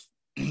felt as if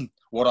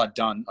what I'd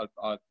done,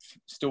 I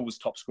still was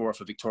top scorer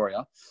for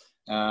Victoria,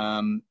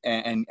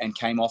 and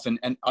came off,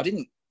 and I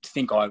didn't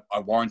think I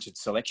warranted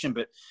selection,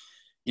 but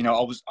you know,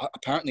 I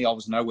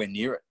was nowhere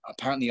near it.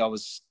 Apparently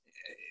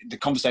the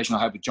conversation I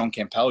had with John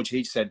Campbell,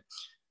 he said,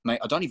 "Mate,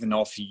 I don't even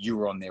know if you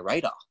were on their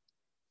radar."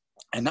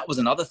 And that was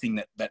another thing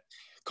that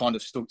kind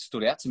of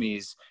stood out to me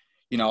is,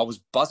 you know, I was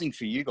buzzing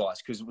for you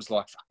guys because it was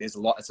like, it's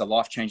a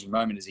life-changing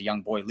moment as a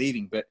young boy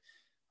leaving, but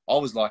I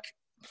was like,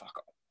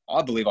 fuck,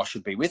 I believe I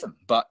should be with them,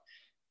 but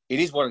it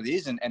is what it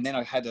is. And then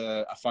I had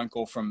a phone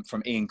call from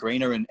Ian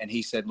Greener, and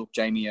he said, "Look,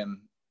 Jamie,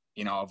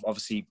 you know, I've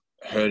obviously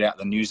heard out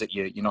the news that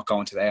you're not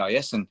going to the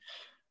AIS, and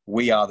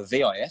we are the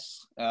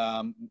VIS.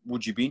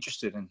 Would you be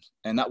interested?"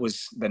 And that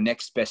was the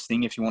next best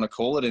thing, if you want to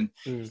call it, and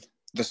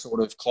the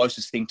sort of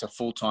closest thing to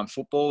full-time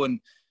football.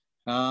 And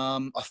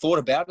I thought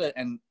about it,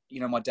 and you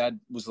know, my dad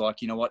was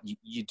like, "You know what,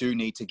 you do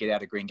need to get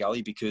out of Green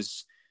Gully,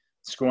 because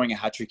scoring a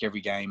hat-trick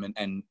every game,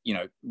 and you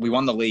know, we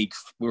won the league.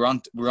 We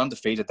were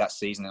undefeated that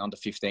season in under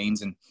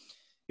 15s, and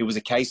it was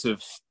a case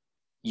of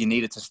you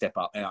needed to step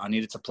up, and I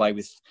needed to play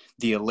with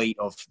the elite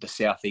of the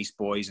Southeast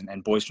boys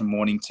and boys from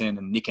Mornington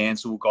and Nick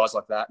Ansell, guys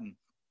like that, and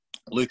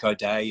Luke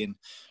O'Day, and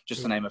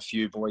just to name a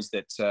few boys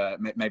that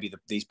maybe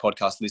these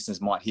podcast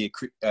listeners might hear.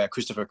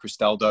 Christopher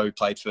Cristaldo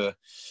played for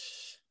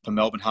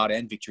Melbourne Heart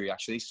and Victory,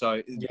 actually.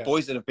 So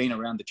boys that have been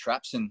around the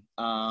traps, and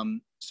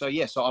so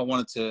I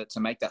wanted to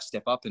make that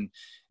step up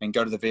and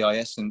go to the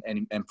VIS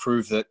and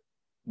prove that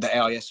the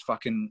AIS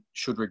fucking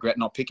should regret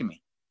not picking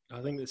me.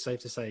 I think it's safe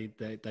to say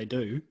they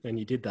do, and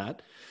you did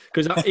that.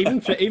 Because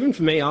even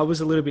for me, I was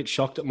a little bit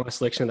shocked at my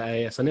selection of the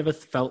AIS. I never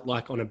felt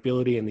like on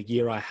ability in the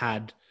year I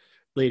had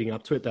leading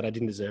up to it that I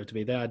didn't deserve to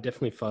be there. I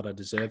definitely felt I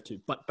deserved to.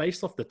 But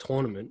based off the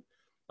tournament,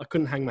 I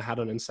couldn't hang my hat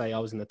on and say I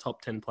was in the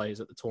top 10 players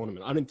at the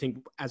tournament. I didn't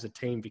think as a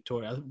team,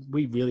 Victoria,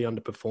 we really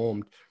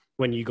underperformed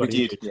when you got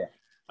injured.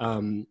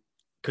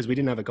 Because we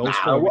didn't have a goal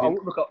scorer.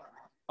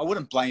 I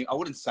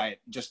wouldn't say it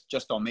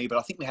just on me, but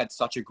I think we had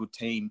such a good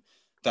team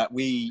that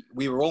we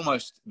were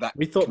almost that.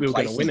 We thought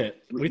complacent.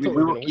 We were going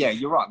to win it. Yeah,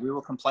 you're right. We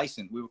were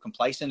complacent.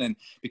 And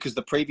because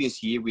the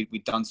previous year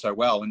we'd done so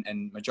well,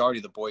 and majority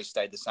of the boys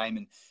stayed the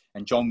same,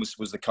 and John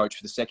was the coach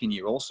for the second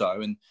year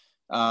also, and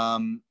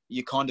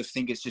you kind of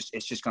think it's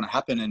just going to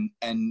happen,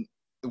 and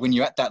when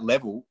you're at that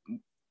level,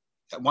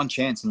 one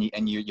chance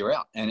and you're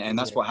out, and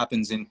that's what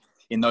happens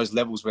in those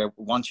levels where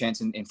one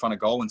chance in front of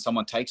goal and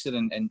someone takes it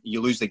and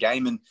you lose the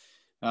game,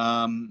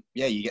 and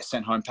you get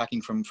sent home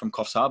packing from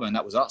Coffs Harbour, and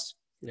that was us.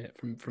 Yeah,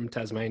 from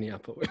Tasmania,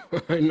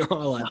 but not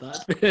like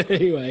that.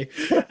 Anyway,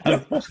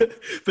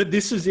 but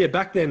this was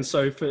back then.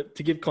 So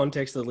to give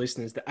context to the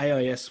listeners, the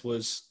AIS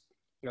was,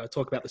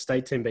 talk about the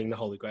state team being the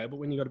holy grail, but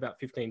when you got about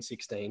 15,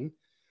 16,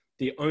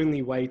 the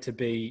only way to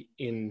be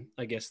in,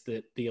 I guess,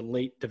 the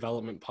elite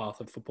development path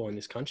of football in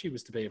this country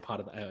was to be a part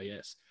of the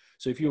AIS.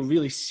 So if you were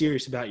really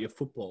serious about your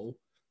football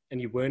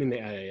and you weren't in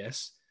the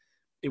AIS,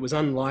 it was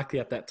unlikely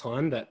at that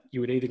time that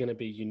you were either going to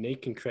be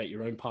unique and create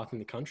your own path in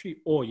the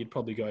country, or you'd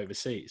probably go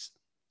overseas.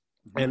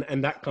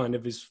 And that kind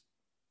of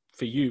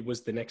for you,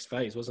 was the next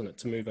phase, wasn't it?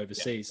 To move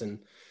overseas and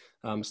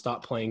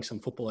start playing some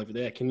football over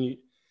there. Can you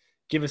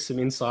give us some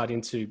insight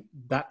into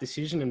that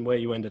decision and where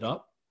you ended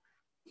up?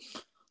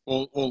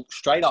 Well,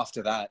 straight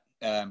after that,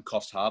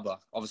 Coffs Harbour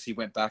obviously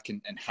went back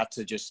and had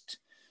to just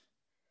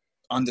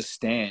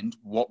understand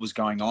what was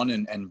going on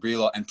and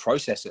realize and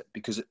process it,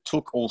 because it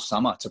took all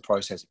summer to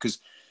process it, because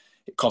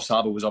Coffs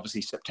Harbour was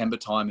obviously September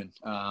time,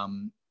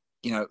 and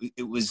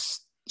it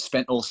was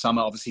spent all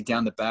summer obviously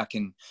down the back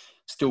and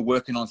still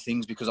working on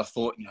things, because I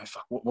thought,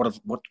 fuck,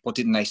 what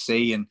didn't they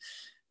see? And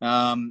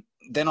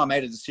then I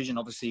made a decision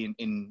obviously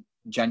in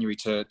January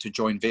to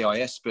join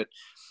VIS, but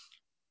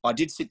I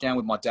did sit down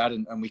with my dad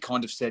and we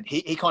kind of said,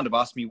 he kind of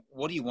asked me,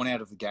 what do you want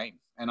out of the game?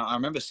 And I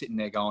remember sitting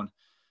there going,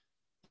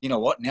 you know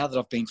what, now that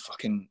I've been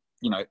fucking,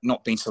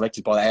 not being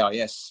selected by the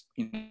AIS,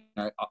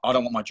 I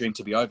don't want my dream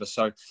to be over.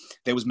 So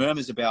there was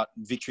murmurs about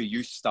Victory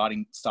Youth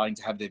starting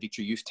to have their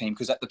Victory Youth team,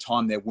 because at the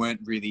time there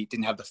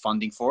didn't have the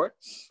funding for it.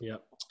 Yeah.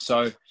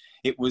 So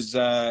it was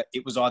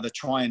either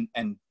try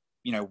and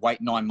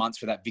wait 9 months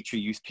for that Victory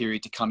Youth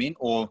period to come in,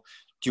 or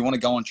do you want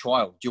to go on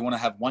trial? Do you want to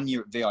have 1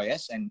 year at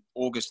VIS, and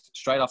August,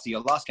 straight after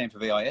your last game for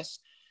VIS,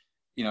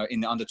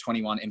 in the under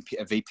 21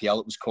 VPL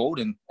it was called,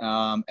 and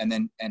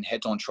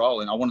head on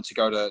trial. And I wanted to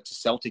go to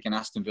Celtic and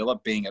Aston Villa,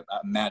 being a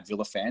mad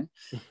Villa fan.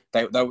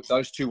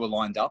 Those two were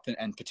lined up,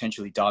 and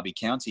potentially Derby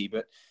County.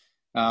 But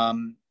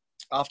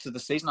after the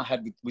season I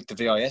had with the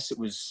VIS, it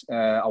was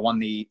I won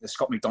the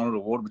Scott McDonald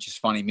Award, which is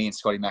funny. Me and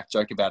Scotty Mac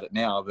joke about it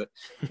now, but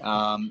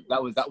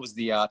that was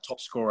the top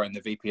scorer in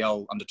the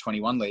VPL under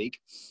 21 league.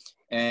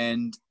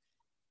 And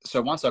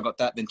so once I got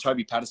that, then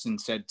Toby Patterson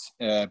said,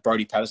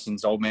 Brodie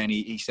Patterson's old man,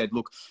 he said,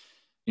 look,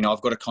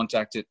 I've got a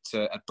contact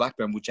at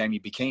Blackburn. Would Jamie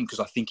be keen?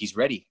 Because I think he's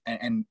ready.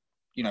 And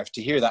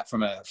to hear that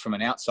from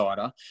an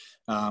outsider,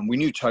 we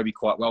knew Toby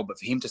quite well, but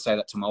for him to say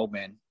that to my old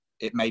man,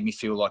 it made me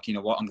feel like,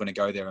 I'm going to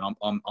go there and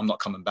I'm not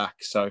coming back.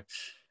 So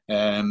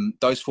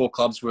those 4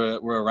 clubs were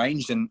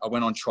arranged, and I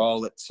went on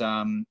trial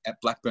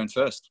at Blackburn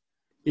first.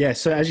 Yeah.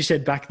 So as you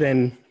said back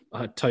then,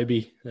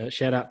 Toby,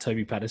 shout out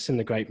Toby Patterson,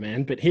 the great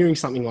man. But hearing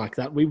something like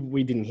that,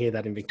 we didn't hear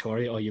that in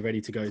Victoria. Oh, you're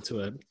ready to go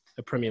to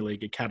a Premier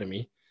League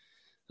academy.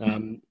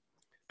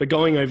 But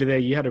going over there,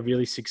 you had a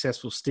really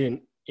successful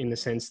stint in the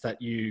sense that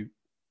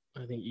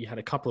I think you had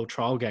a couple of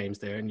trial games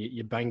there, and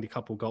you banged a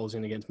couple of goals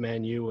in against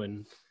Man U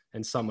and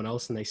someone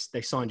else, and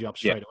they signed you up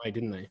straight away,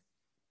 didn't they?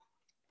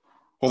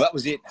 Well, that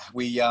was it.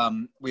 We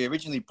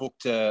originally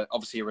booked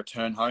obviously a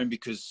return home,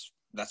 because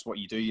that's what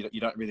you do.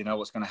 You don't really know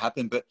what's going to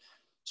happen. But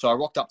so I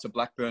rocked up to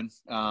Blackburn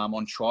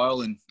on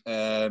trial, and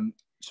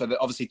so that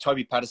obviously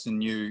Toby Patterson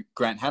knew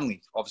Grant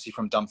Hanley, obviously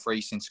from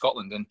Dumfries in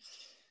Scotland, and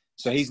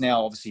so he's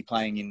now obviously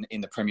playing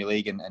in the Premier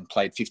League and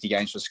played 50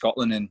 games for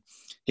Scotland, and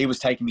he was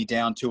taking me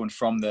down to and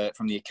from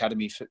the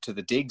academy to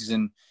the digs,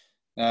 and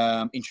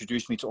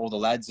introduced me to all the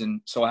lads.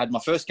 And so I had my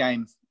first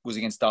game was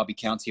against Derby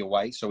County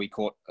away, so we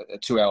caught a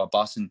 2-hour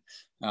bus, and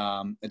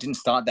it didn't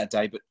start that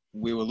day, but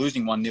we were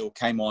losing 1-0,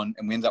 came on,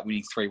 and we ended up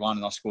winning 3-1,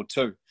 and I scored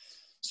 2.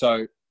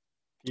 So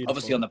beautiful.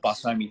 Obviously on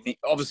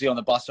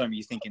the bus home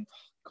you're thinking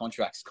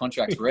contracts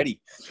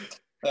ready.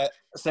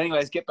 So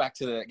anyways, get back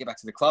to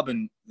the club,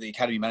 and the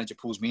academy manager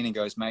pulls me in and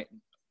goes, mate,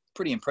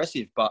 pretty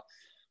impressive, but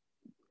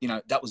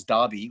that was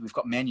Derby. We've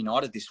got Man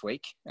United this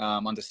week,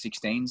 under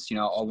 16s.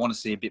 I want to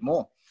see a bit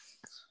more.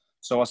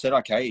 So I said,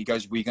 okay. He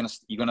goes,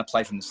 you're gonna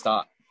play from the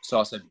start. So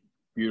I said,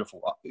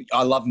 beautiful.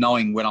 I love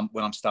knowing when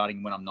I'm starting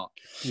and when I'm not.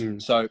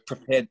 So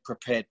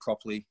prepared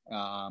properly.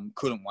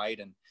 Couldn't wait,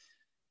 and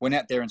went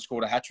out there and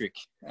scored a hat-trick.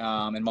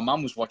 And my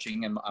mum was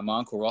watching, and my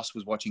uncle Ross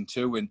was watching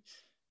too. And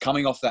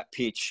coming off that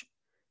pitch,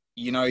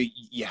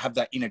 you have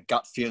that inner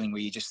gut feeling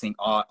where you just think,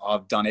 oh,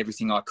 I've done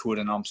everything I could,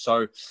 and I'm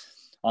so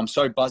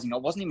buzzing. I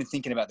wasn't even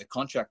thinking about the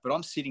contract, but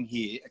I'm sitting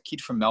here, a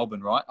kid from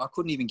Melbourne, right? I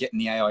couldn't even get in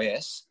the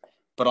AIS,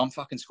 but I'm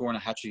fucking scoring a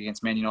hat-trick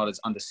against Man United's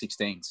under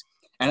 16s.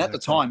 And at the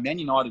time, Man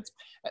United's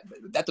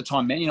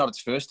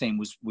first team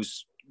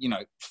was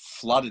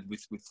flooded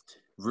with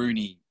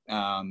Rooney,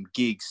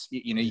 Giggs.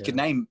 You could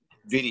name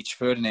Vidic,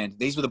 Ferdinand.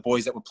 These were the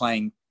boys that were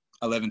playing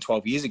 11,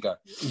 12 years ago.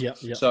 Yeah.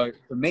 So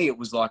for me, it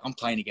was like I'm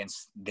playing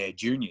against their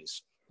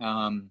juniors.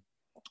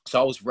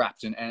 So I was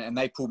wrapped, and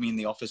they pulled me in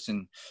the office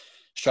and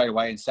straight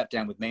away and sat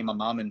down with me and my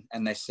mum,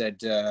 and they said,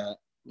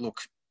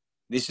 look,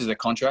 this is a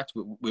contract.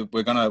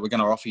 We're gonna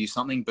offer you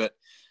something, but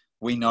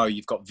we know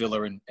you've got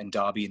Villa and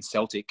Derby and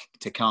Celtic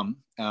to come.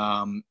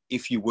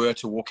 If you were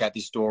to walk out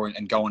this door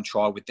and go on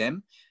trial with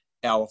them,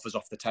 our offer's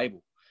off the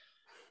table.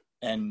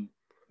 And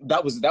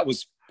that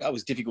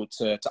was difficult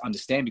to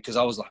understand, because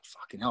I was like,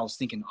 fucking hell, I was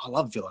thinking, I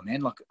love Villa,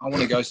 man. Like, I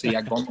want to go see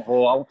Agbon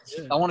Hall.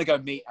 I want to go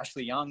meet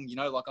Ashley Young,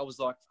 like I was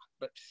like,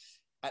 but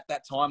at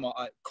that time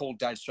I called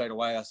Dad straight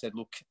away. I said,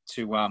 look,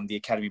 to the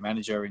academy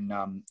manager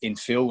in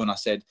Phil, and I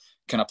said,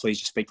 can I please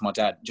just speak to my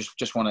dad?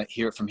 Just want to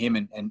hear it from him.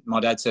 And my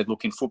dad said,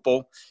 look, in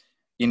football,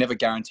 you're never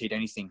guaranteed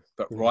anything,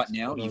 but right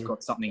now you've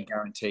got something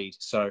guaranteed.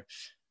 So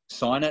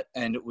sign it.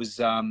 And it was,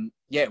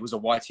 it was a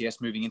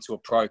YTS moving into a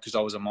pro, because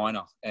I was a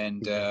minor,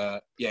 and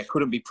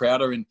couldn't be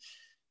prouder. And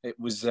it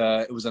was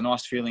a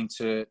nice feeling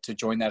to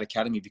join that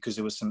academy, because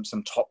there was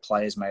some top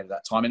players made at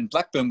that time. And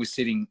Blackburn was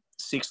sitting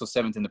 6th or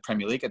 7th in the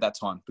Premier League at that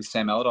time with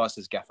Sam Allardyce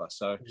as gaffer.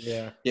 So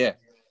yeah,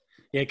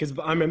 because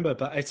I remember,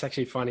 but it's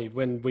actually funny,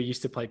 when we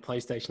used to play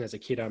PlayStation as a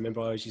kid, I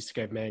remember I always used to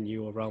go Man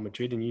U or Real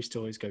Madrid, and you used to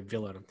always go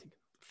Villa. And I'm thinking,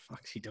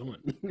 fuck's he doing?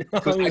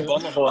 I'm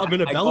going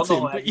to belt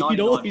him. But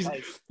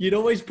you'd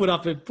always put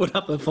up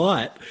a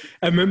fight.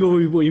 I remember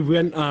we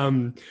went,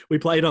 we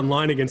played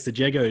online against the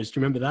Jegos. Do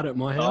you remember that at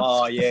my house?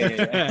 Oh,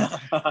 yeah.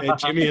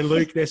 Jimmy and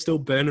Luke, they're still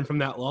burning from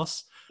that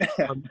loss.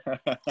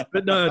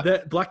 But no,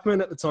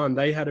 Blackburn at the time,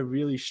 they had a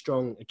really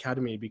strong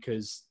academy,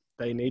 because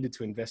they needed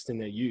to invest in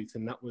their youth.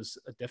 And that was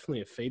definitely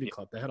a feeder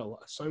club. They had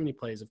so many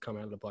players have come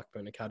out of the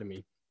Blackburn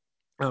Academy.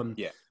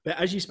 But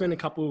as you spent a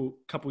couple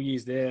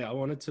years there, I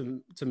wanted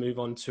to move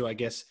on to, I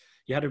guess,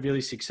 you had a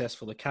really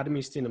successful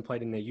academy stint and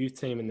played in their youth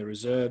team and the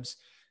reserves,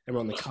 and were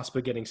on the cusp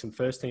of getting some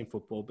first team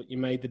football, but you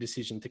made the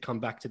decision to come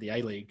back to the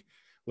A-League,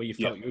 where you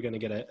felt you were going to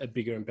get a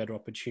bigger and better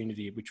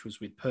opportunity, which was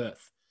with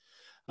Perth.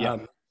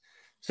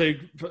 So,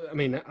 I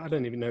mean, I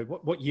don't even know,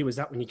 what year was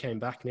that when you came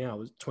back now? It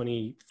was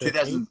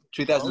 2013?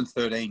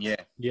 2013, yeah.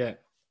 Yeah.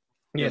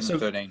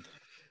 2013.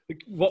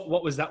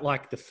 What was that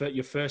like?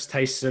 Your first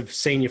taste of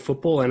senior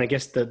football, and I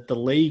guess the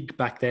league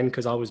back then,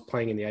 because I was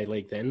playing in the A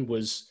League then,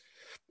 was,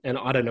 and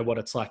I don't know what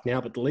it's like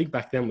now, but the league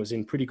back then was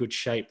in pretty good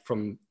shape.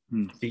 From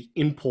the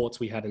imports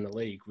we had in the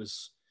league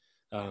was,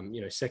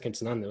 second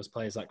to none. There was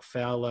players like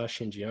Fowler,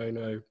 Shinji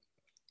Ono,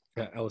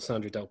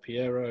 Alessandro Del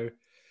Piero.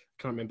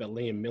 Can't remember.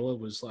 Liam Miller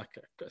was like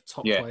a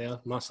top player.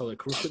 Marcelo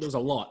Cruz. There was a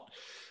lot.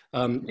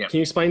 Can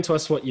you explain to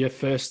us what your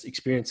first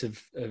experience of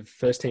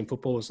first team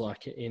football was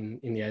like in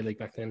the A League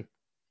back then?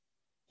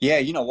 Yeah,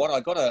 you know what?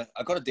 I got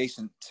a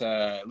decent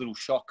little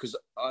shock because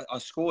I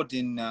scored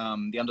in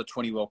the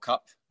Under-20 World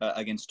Cup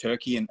against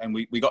Turkey, and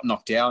we got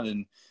knocked out.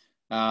 And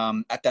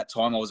at that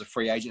time, I was a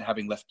free agent,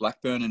 having left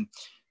Blackburn. And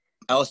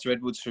Alistair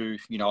Edwards, who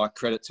I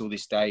credit till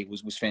this day,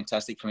 was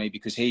fantastic for me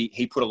because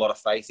he put a lot of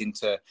faith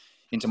into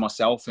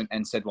myself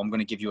and said, "Well, I'm going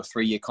to give you a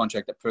 3-year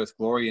contract at Perth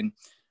Glory." And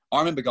I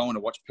remember going to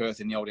watch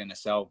Perth in the old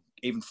NSL,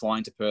 even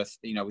flying to Perth,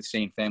 with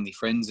seeing family,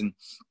 friends, and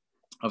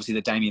obviously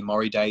the Damien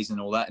Murray days and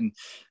all that. And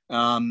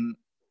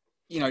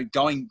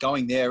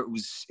going there, it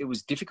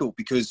was difficult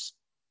because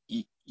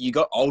you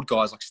got old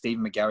guys like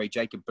Stephen McGarry,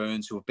 Jacob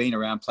Burns, who have been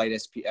around, played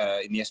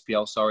in the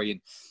SPL,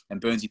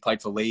 and Burns, he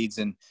played for Leeds.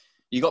 And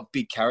you got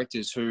big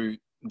characters who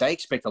they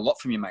expect a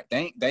lot from you, mate.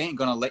 They ain't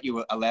going to let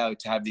you allow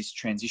to have this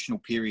transitional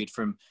period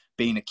from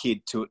being a kid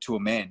to a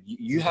man.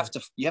 You have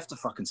to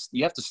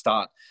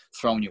start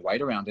throwing your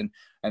weight around.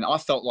 And I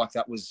felt like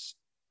that was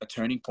a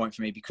turning point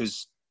for me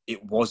because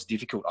it was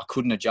difficult. I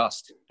couldn't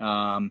adjust.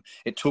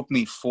 It took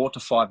me 4 to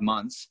 5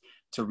 months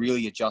to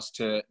really adjust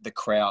to the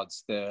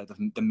crowds,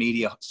 the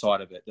media side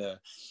of it,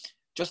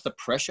 just the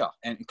pressure.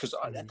 And because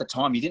at the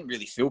time you didn't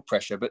really feel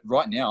pressure, but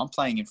right now I'm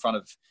playing in front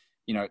of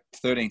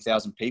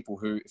 13,000 people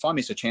who, if I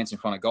miss a chance in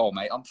front of goal,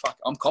 mate,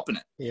 I'm copping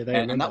it. Yeah,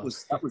 and that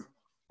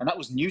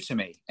was new to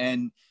me.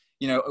 And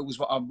it was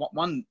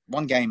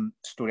one game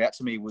stood out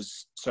to me it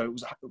was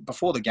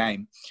before the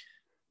game.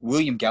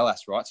 William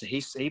Gallas, right? So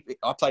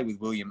I played with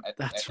William.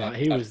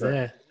 He was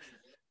there.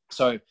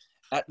 So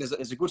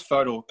there's a good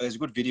photo, there's a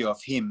good video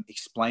of him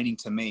explaining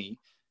to me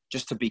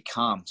just to be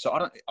calm.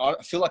 So I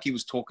feel like he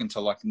was talking to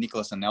like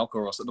Nicholas Anelka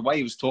or something, the way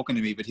he was talking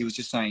to me, but he was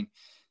just saying,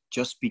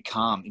 just be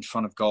calm in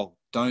front of goal.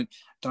 Don't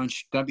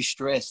be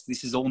stressed.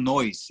 This is all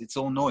noise. It's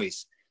all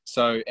noise.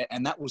 So,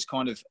 and that was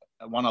kind of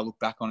one I look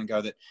back on and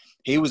go that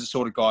he was the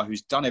sort of guy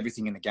who's done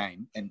everything in the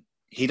game, and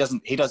he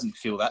doesn't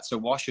feel that. So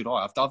why should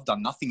I? I've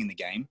done nothing in the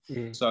game.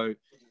 So,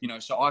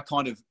 so I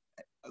kind of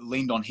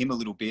leaned on him a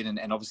little bit, and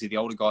obviously the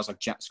older guys like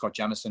Scott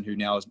Jamieson, who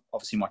now is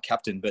obviously my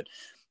captain. But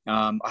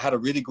I had a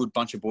really good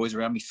bunch of boys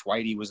around me.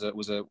 Thwaitie was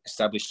a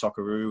established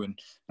Socceroo, and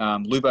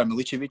Lubo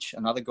Milicevic,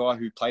 another guy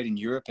who played in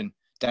Europe, and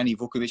Danny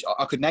Vukovic.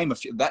 I could name a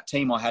few. That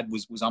team I had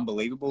was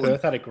unbelievable.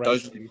 Perth had a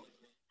great team.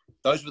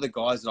 Those were the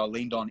guys that I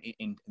leaned on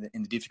in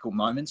the difficult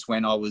moments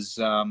when I was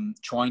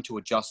trying to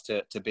adjust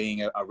to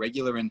being a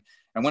regular. And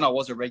when I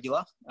was a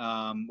regular,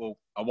 I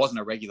wasn't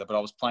a regular, but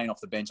I was playing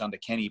off the bench under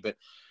Kenny. But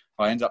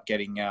I ended up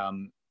getting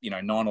 9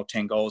 or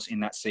 10 goals in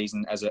that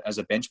season as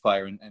a bench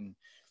player, and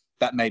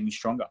that made me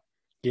stronger.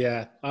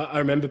 Yeah, I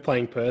remember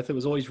playing Perth. It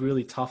was always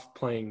really tough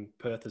playing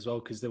Perth as well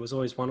because there was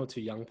always 1 or 2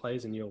 young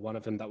players, and you're one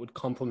of them that would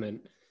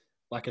complement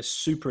like a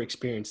super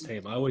experienced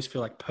team. I always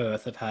feel like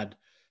Perth have had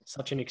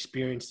such an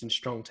experienced and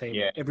strong team.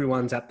 Yeah.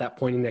 Everyone's at that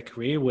point in their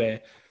career where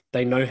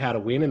they know how to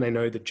win and they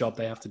know the job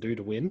they have to do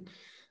to win.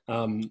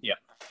 And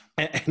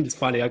it's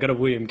funny, I got a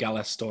William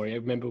Gallas story. I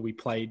remember we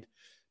played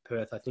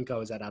Perth. I think I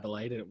was at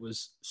Adelaide, and it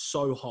was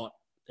so hot.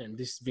 And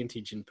this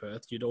vintage in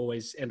Perth, you'd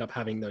always end up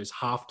having those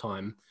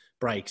halftime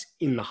breaks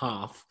in the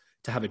half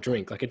to have a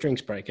drink, like a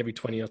drinks break every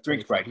 20 or 25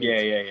 drinks break.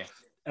 minutes. Yeah.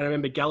 And I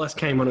remember Gallas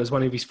came on. It was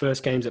one of his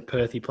first games at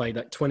Perth. He played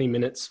like 20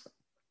 minutes.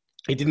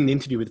 He did an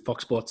interview with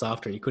Fox Sports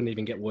after, and he couldn't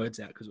even get words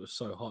out because it was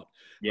so hot.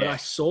 Yeah. But I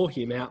saw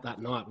him out that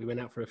night. We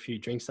went out for a few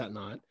drinks that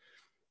night,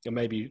 or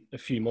maybe a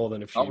few more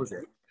than a few. I was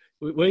there.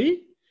 Were you?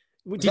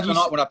 That's the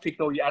night when I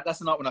picked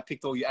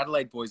all you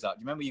Adelaide boys up.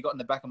 Do you remember you got in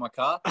the back of my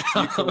car?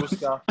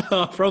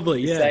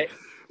 Probably, yeah.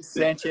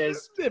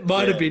 Sanchez. It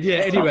might have been, yeah.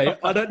 Anyway,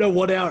 I don't know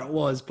what hour it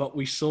was, but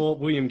we saw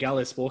William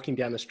Gallas walking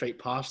down the street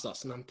past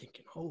us, and I'm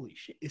thinking, holy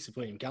shit, this is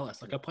William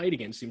Gallas. Like, I played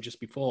against him just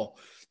before,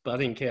 but I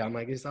didn't care. I'm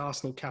like, he's the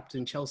Arsenal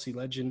captain, Chelsea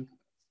legend,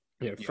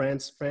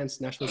 France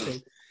national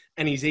team.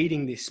 And he's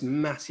eating this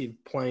massive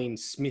plain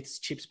Smith's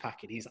chips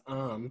packet. His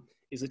arm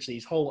is literally,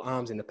 his whole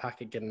arm's in the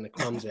packet getting the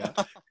crumbs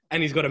out.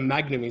 And he's got a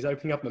Magnum. He's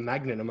opening up a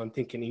Magnum. I'm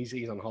thinking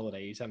he's on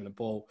holiday. He's having a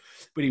ball.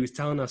 But he was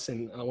telling us,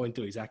 and I won't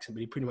do his accent,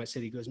 but he pretty much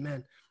said, he goes,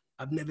 man,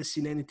 I've never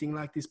seen anything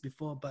like this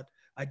before, but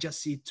I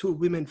just see 2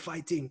 women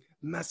fighting,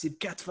 massive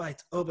cat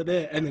fight over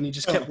there. And then he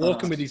just kept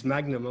walking with his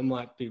Magnum. I'm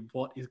like, dude,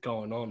 what is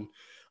going on?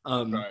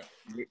 Right.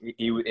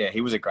 He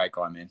was a great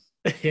guy, man.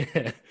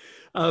 Yeah.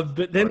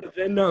 But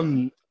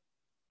then,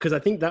 because I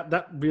think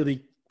that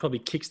really probably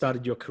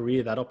kickstarted your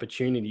career, that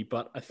opportunity.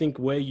 But I think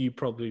where you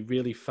probably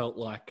really felt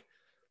like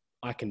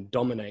I can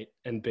dominate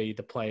and be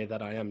the player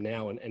that I am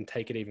now and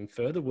take it even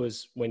further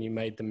was when you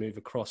made the move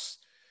across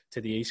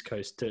to the East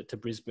Coast to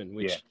Brisbane,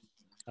 which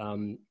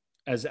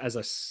as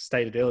I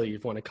stated earlier,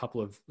 you've won a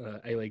couple of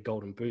A-League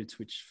Golden Boots,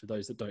 which for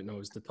those that don't know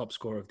is the top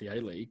scorer of the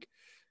A-League.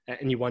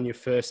 And you won your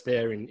first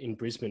there in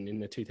Brisbane in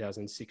the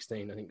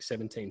 2016, I think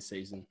 17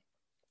 season.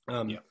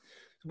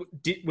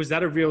 Was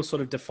that a real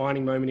sort of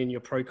defining moment in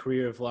your pro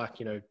career of like,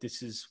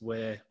 this is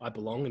where I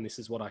belong and this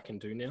is what I can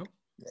do now?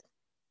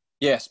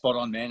 Yeah, spot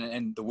on, man.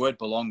 And the word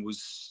belong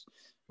was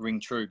ring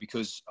true,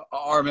 because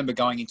I remember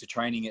going into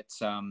training at,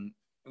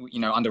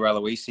 under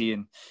Aloisi,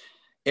 and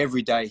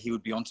every day he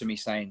would be onto me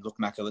saying, look,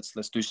 Macca,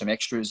 let's do some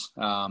extras.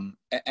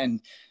 And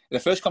the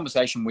first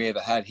conversation we ever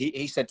had,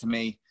 he said to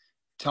me,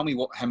 tell me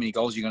how many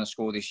goals you're going to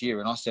score this year.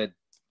 And I said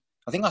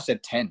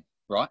 10,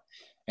 right?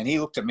 And he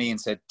looked at me and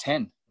said,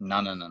 10?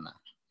 No.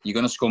 You're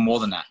going to score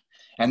more than that.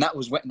 And that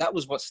was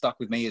what stuck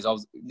with me, is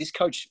this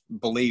coach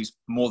believes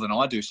more than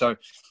I do. So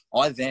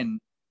I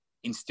then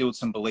instilled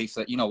some belief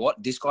that, you know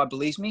what, this guy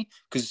believes me,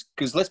 because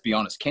let's be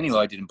honest, Kenny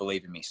Lowe didn't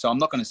believe in me. So I'm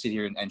not going to sit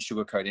here and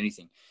sugarcoat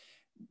anything.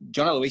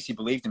 John Aloisi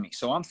believed in me.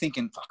 So I'm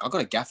thinking, fuck, I've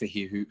got a gaffer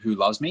here who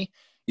loves me.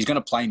 He's going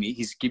to play me.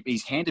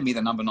 He's handed me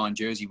the number 9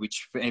 jersey,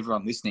 which for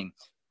everyone listening,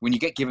 when you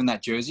get given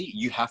that jersey,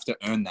 you have to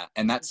earn that.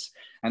 And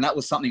that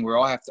was something where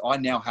I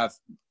now have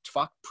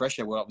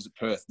pressure where I was at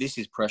Perth. This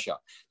is pressure.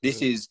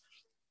 This is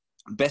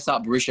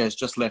Besart Berisha has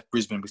just left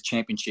Brisbane with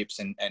championships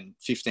and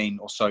 15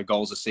 or so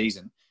goals a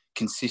season,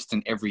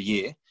 consistent every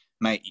year.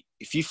 Mate,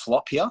 if you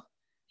flop here,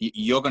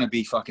 you're going to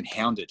be fucking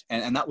hounded.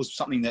 And that was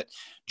something that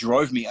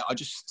drove me.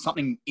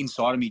 Something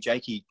inside of me,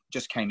 Jakey,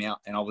 just came out,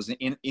 and I was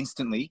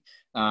instantly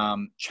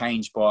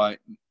changed by,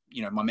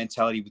 my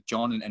mentality with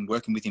John and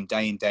working with him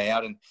day in, day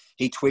out. And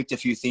he tweaked a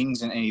few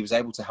things, and he was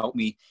able to help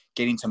me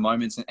get into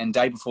moments. And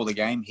day before the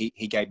game,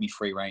 he gave me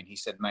free rein. He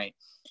said, mate,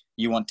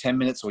 you want 10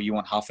 minutes or you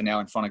want half an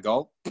hour in front of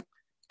goal?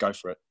 Go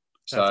for it.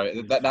 So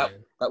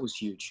that was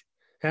huge.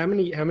 How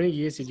many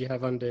years did you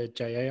have under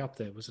JA up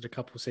there? Was it a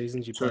couple of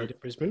seasons you played at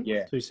Brisbane?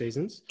 Yeah. 2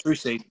 seasons?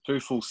 2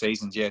 full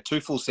seasons, yeah. 2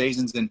 full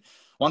seasons. And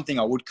one thing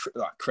I would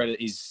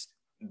credit is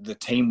the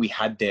team we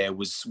had there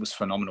was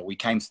phenomenal. We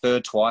came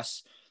third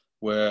twice.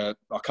 We're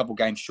a couple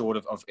games short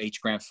of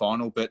each grand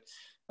final. But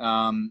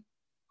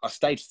I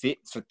stayed fit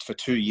for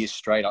 2 years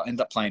straight. I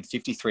ended up playing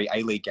 53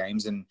 A-League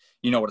games. And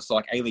you know what it's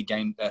like. A-League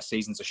game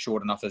seasons are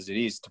short enough as it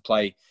is to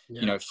play,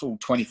 full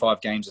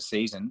 25 games a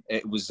season.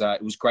 It was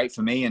great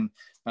for me. And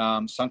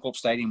Suncorp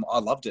Stadium, I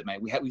loved it,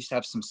 mate. We used to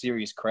have some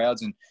serious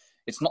crowds, and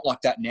it's not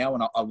like that now.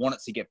 And I want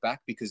it to get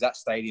back, because that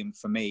stadium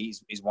for me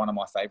is one of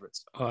my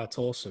favourites. Oh, it's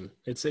awesome.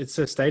 It's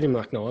a stadium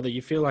like no other.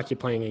 You feel like you're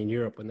playing in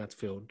Europe when that's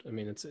filled. I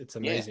mean, it's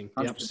amazing.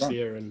 Yeah, the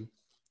atmosphere, and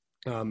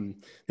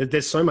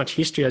there's so much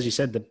history, as you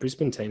said. The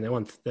Brisbane team, they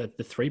won the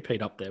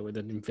three-peat up there with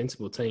an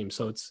invincible team.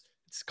 So it's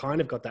kind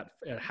of got that,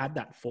 it had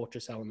that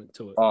fortress element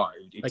to it. Oh,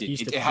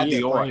 it had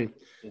the aura.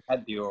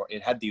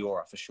 It had the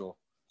aura for sure.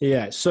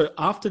 Yeah. So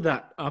after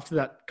that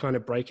kind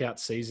of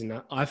breakout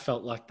season, I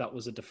felt like that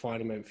was a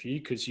defining moment for you,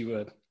 because you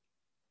were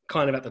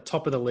kind of at the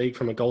top of the league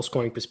from a goal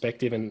scoring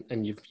perspective,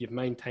 and you've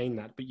maintained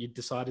that, but you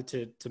decided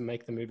to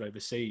make the move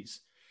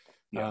overseas.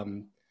 Yeah.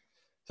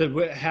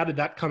 So how did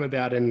that come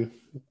about? And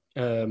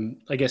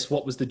I guess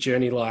what was the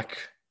journey like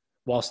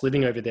whilst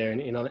living over there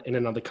in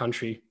another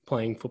country,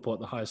 playing football at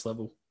the highest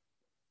level?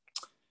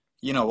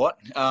 You know what?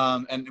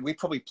 And we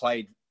probably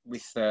played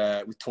with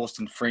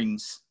Torsten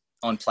Frings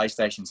on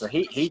PlayStation. So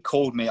he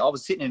called me. I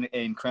was sitting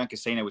in Crown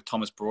Casino with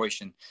Thomas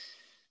Broish, and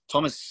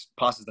Thomas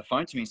passes the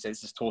phone to me and says,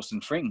 "This is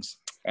Torsten Frings."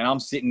 And I'm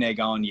sitting there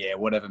going, "Yeah,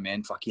 whatever,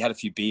 man. Fuck, he had a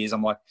few beers."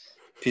 I'm like,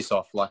 piss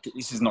off. Like,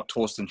 this is not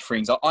Torsten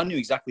Frings. I knew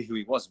exactly who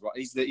he was, right?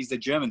 He's the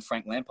German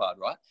Frank Lampard,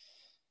 right?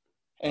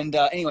 And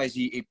anyways,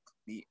 he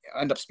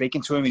ended up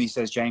speaking to him, and he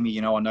says, "Jamie,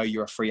 I know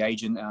you're a free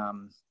agent.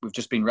 We've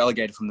just been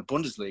relegated from the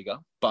Bundesliga,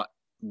 but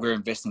we're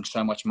investing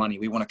so much money.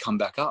 We want to come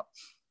back up.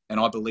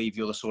 And I believe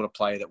you're the sort of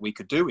player that we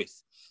could do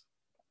with."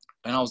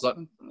 And I was like,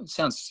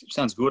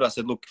 sounds good. I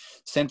said, "Look,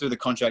 send through the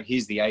contract.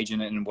 Here's the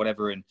agent and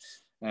whatever."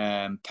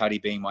 And Paddy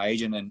being my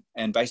agent.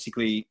 And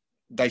basically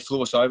they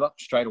flew us over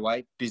straight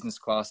away, business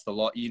class, the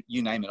lot,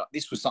 you name it.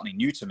 This was something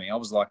new to me. I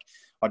was like,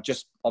 I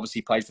just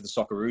obviously played for the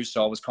Socceroos.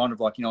 So I was kind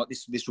of like,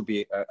 this will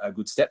be a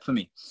good step for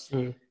me.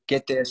 Mm.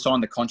 Get there,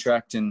 sign the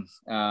contract, and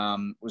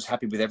was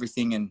happy with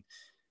everything.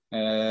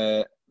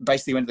 And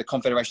basically went to the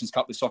Confederations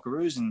Cup with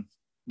Socceroos, and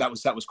that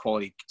was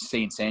quality,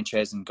 seeing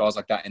Sanchez and guys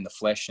like that in the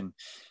flesh. And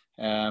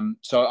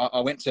so I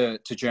went to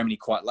Germany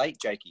quite late,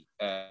 Jakey,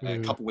 a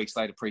couple of weeks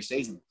later,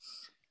 pre-season.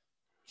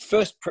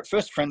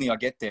 First friendly I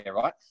get there,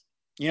 right?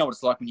 You know what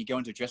it's like when you go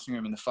into a dressing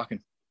room and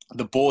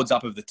the board's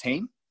up of the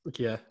team.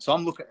 Yeah. So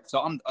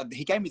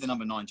he gave me the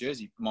number 9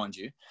 jersey, mind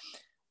you.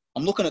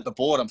 I'm looking at the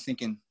board. I'm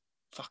thinking,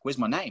 fuck, where's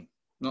my name?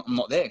 No, I'm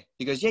not there.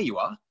 He goes, "Yeah, you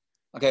are."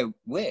 I go,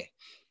 "Where?"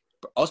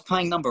 I was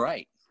playing number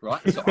 8,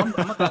 right? So I'm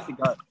about to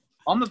go.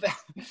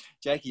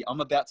 Jakey,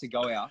 I'm about to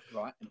go out,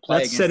 right? And play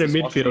That's centre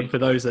midfield for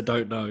those that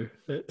don't know.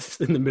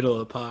 It's in the middle of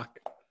the park.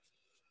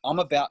 I'm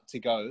about to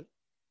go,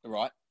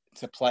 right,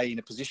 to play in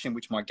a position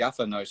which my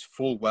gaffer knows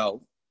full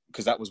well,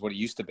 because that was what he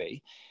used to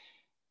be,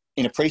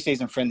 in a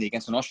pre-season friendly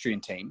against an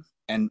Austrian team.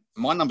 And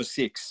my number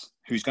 6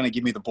 who's going to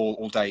give me the ball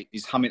all day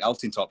is Hamid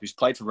Altintop, who's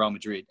played for Real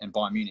Madrid and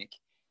Bayern Munich.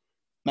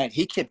 Mate,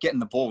 he kept getting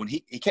the ball and he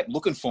kept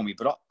looking for me,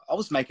 but I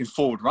was making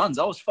forward runs.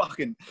 I was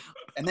fucking...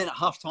 And then at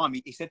halftime,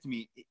 he said to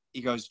me,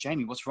 he goes,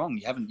 Jamie, what's wrong?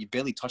 You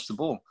barely touched the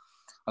ball.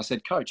 I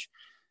said, Coach,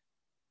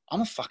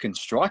 I'm a fucking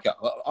striker.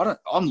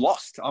 I'm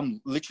lost. I'm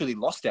literally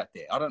lost out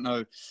there. I don't know.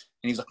 And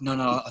he was like, no,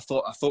 I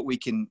thought we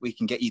can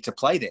get you to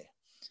play there.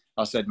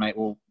 I said, mate,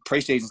 well,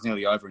 pre-season's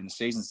nearly over and the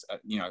season's,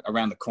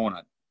 around the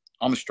corner.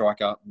 I'm a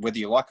striker, whether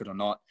you like it or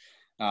not.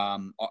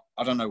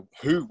 I don't know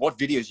what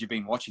videos you've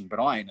been watching, but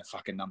I ain't a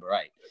fucking number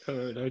 8.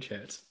 Oh, no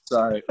chance.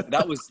 So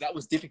that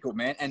was difficult,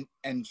 man.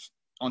 And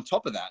on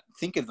top of that,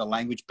 think of the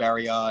language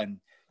barrier and,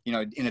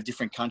 in a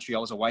different country. I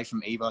was away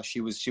from Eva.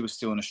 She was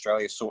still in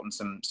Australia sorting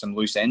some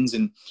loose ends.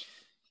 And,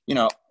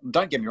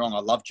 don't get me wrong, I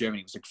love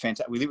Germany. It was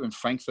fantastic. We lived in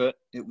Frankfurt.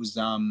 It was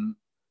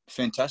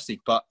fantastic.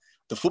 But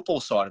the football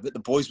side of it, the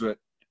boys were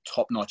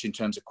top notch in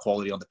terms of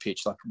quality on the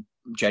pitch. Like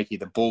Jakey,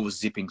 the ball was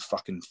zipping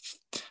fucking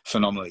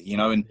phenomenally,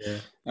 and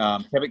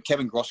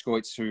Kevin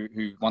Grosskreutz,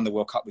 who won the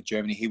World Cup with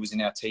Germany, he was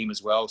in our team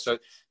as well. So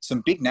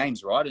some big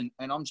names, right?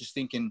 And I'm just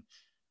thinking,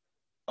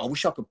 I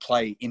wish I could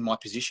play in my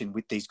position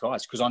with these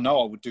guys because I know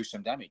I would do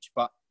some damage.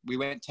 But we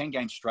went 10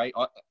 games straight.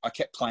 I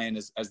kept playing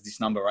as this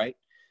number 8.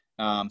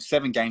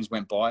 7 games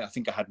went by. I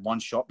think I had 1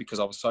 shot because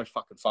I was so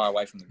fucking far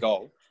away from the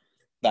goal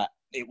that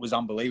it was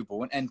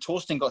unbelievable. And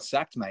Torsten got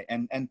sacked, mate.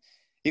 And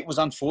it was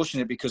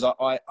unfortunate because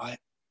I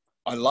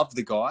loved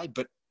the guy,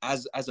 but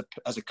as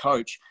a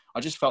coach, I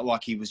just felt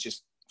like he was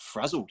just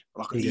frazzled.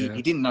 Like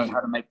he didn't know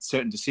how to make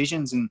certain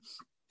decisions. And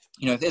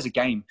if there's a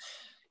game,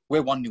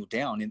 we're 1-0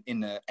 down in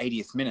the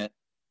 80th minute.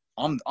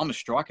 I'm a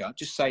striker.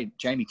 Just say,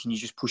 Jamie, can you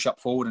just push up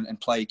forward and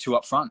play 2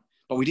 up front?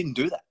 But we didn't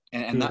do that,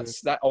 and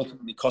that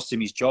ultimately cost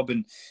him his job.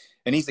 And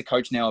he's the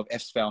coach now of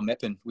FSV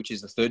Meppen, which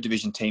is the 3rd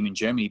division team in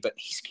Germany. But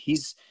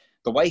he's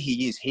the way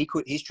he is,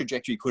 his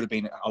trajectory could have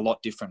been a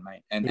lot different,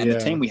 mate. And the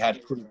team we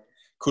had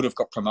could have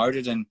got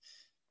promoted. And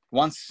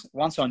once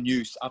I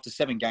knew after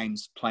 7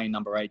 games playing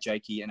number 8,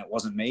 Jakey, and it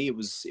wasn't me, it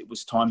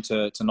was time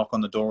to knock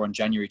on the door on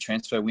January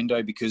transfer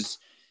window because,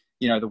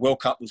 the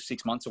World Cup was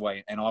 6 months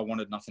away and I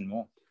wanted nothing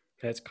more.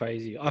 That's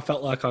crazy. I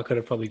felt like I could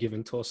have probably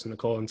given Torsten a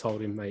call and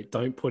told him, mate,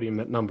 don't put him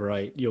at number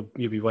 8. You'll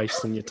be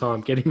wasting your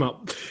time. Get him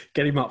up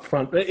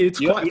front. But it's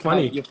quite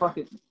funny.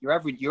 Your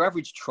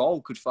average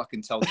troll could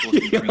fucking tell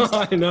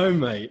Torsten. I know,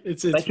 mate.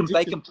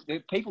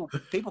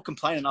 People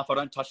complain enough I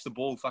don't touch the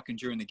ball fucking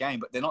during the game,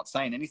 but they're not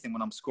saying anything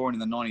when I'm scoring in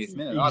the 90th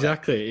minute.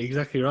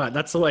 Exactly right.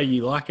 That's the way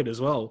you like it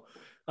as well.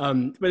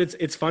 But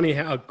it's funny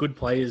how great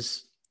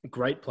players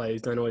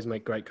don't always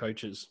make great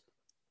coaches.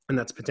 And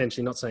that's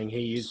potentially not saying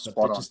he is,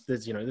 but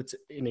that's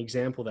an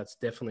example that's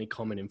definitely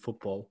common in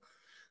football.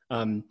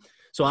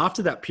 So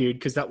after that period,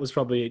 because that was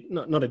probably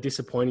not a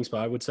disappointing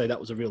spot, I would say that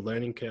was a real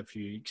learning curve for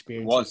you.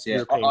 Experiencing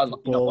European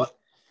football. You know what?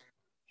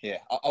 Yeah,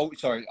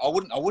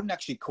 I wouldn't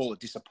actually call it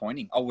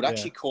disappointing. I would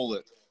actually call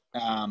it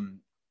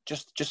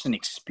just an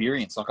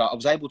experience. Like I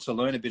was able to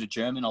learn a bit of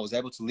German. I was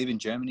able to live in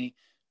Germany,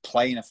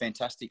 play in a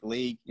fantastic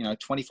league.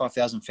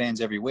 25,000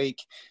 fans every week.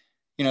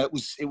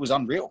 It was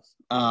unreal.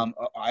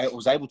 I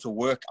was able to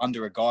work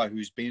under a guy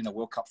who's been in a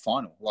World Cup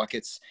final. Like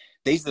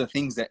these are the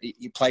things that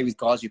you play with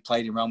guys you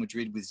played in Real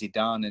Madrid with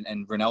Zidane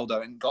and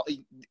Ronaldo. And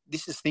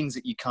this is things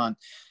that you can't,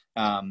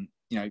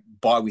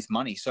 buy with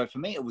money. So for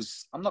me,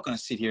 I'm not going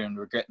to sit here and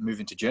regret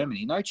moving to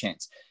Germany. No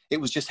chance.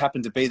 It was just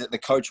happened to be that the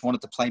coach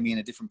wanted to play me in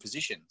a different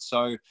position.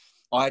 So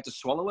I had to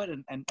swallow it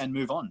and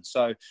move on.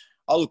 So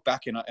I look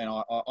back and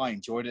I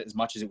enjoyed it as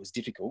much as it was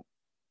difficult.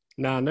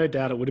 No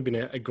doubt it would have been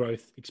a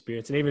growth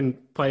experience. And even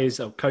players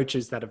or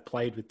coaches that have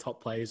played with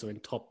top players or in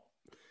top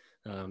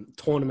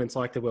tournaments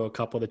like the World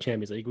Cup or the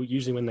Champions League,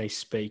 usually when they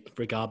speak,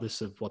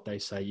 regardless of what they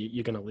say,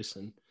 you're going to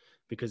listen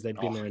because they've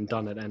been there and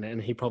done it.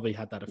 And he probably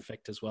had that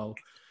effect as well.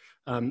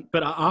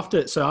 But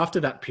after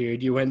that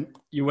period, you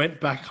went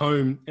back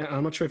home.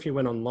 I'm not sure if you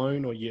went on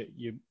loan or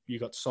you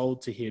got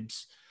sold to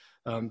Hibs.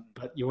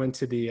 But you went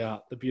to the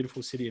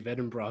beautiful city of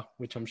Edinburgh,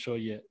 which I'm sure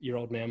your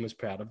old man was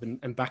proud of,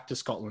 and back to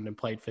Scotland and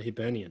played for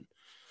Hibernian.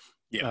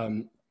 Yeah.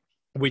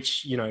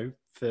 Which,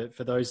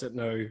 for those that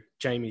know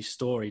Jamie's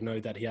story, know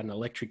that he had an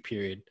electric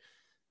period,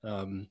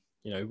 in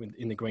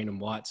the green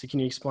and white. So can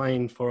you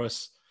explain for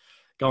us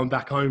going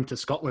back home to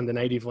Scotland, the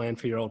native land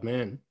for your old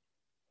man?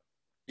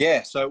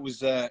 Yeah. So it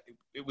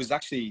was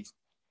actually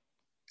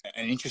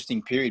an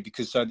interesting period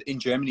because in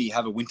Germany you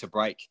have a winter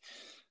break.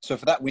 So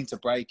for that winter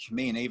break,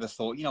 me and Eva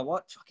thought, you know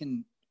what,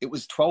 it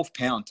was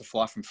 £12 to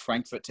fly from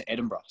Frankfurt to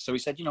Edinburgh. So we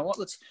said, you know what,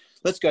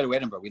 let's go to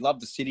Edinburgh. We love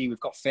the city. We've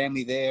got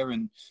family there.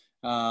 And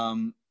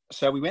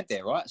so we went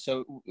there, right?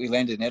 So we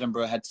landed in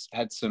Edinburgh,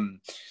 had some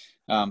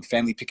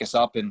family pick us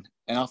up. And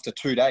after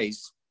 2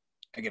 days,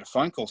 I get a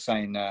phone call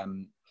saying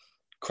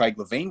Craig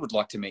Levine would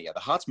like to meet you,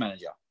 the Hearts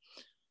manager.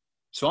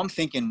 So I'm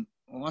thinking,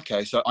 well,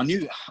 okay. So I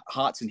knew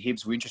Hearts and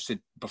Hibs were interested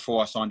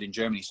before I signed in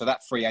Germany. So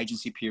that free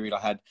agency period, I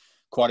had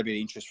quite a bit of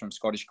interest from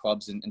Scottish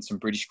clubs and some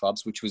British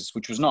clubs, which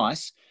was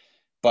nice.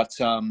 But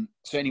so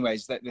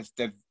anyways,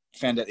 they've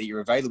found out that you're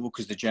available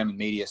because the German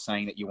media is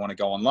saying that you want to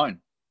go on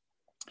loan.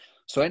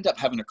 So I ended up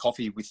having a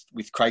coffee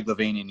with Craig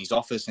Levine in his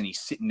office, and he's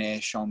sitting there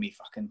showing me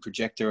fucking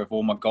projector of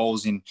all my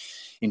goals in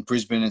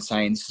Brisbane and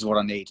saying, this is what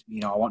I need.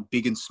 You know, I want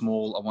big and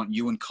small. I want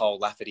you and Cole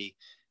Lafferty.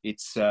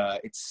 It's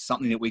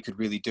something that we could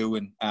really do.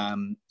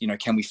 And, you know,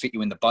 can we fit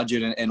you in the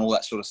budget and all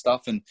that sort of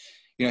stuff? And,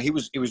 you know, he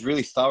was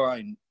really thorough,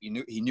 and he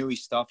knew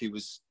his stuff. He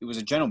was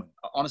a gentleman,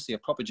 honestly, a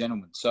proper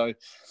gentleman. So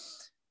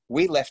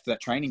we left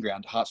that training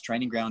ground, Hearts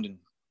training ground, and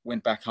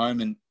went back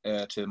home and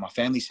to my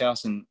family's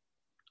house. And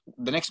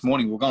the next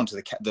morning we were going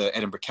to the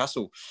Edinburgh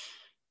Castle.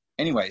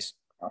 Anyways,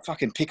 I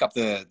fucking pick up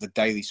the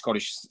Daily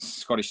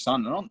Scottish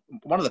Sun, and on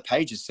one of the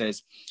pages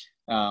says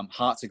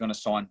Hearts are going to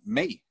sign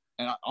me.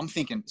 And I'm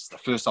thinking, it's the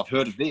first I've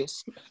heard of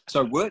this.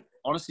 So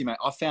honestly, mate,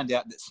 I found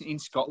out that in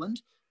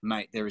Scotland,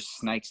 mate, there is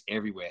snakes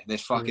everywhere.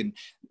 There's fucking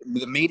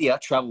the media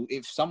travel.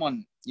 If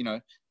someone, you know,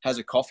 has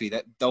a coffee,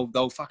 that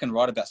they'll fucking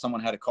write about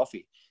someone had a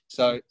coffee.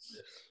 So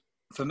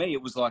for me,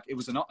 it was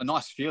a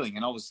nice feeling,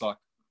 and I was like,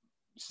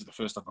 this is the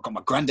first time I've got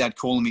my granddad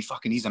calling me.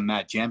 Fucking, he's a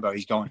mad Jambo.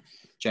 He's going,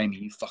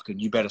 Jamie,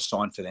 you better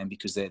sign for them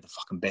because they're the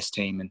fucking best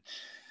team. And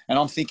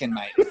I'm thinking,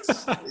 mate,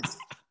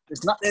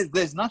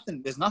 there's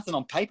nothing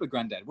on paper,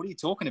 granddad. What are you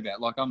talking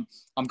about? Like, I'm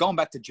going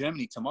back to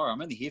Germany tomorrow.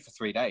 I'm only here for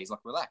 3 days. Like,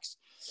 relax.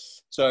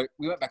 So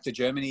we went back to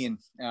Germany, and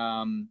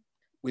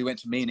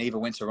me and Eva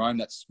went to Rome.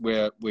 That's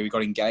where we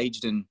got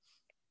engaged. And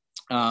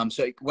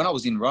so when I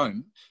was in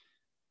Rome,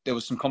 there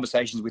was some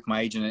conversations with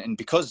my agent, and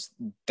because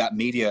that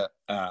media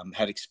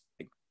had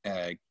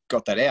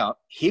got that out,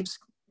 Hibs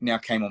now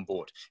came on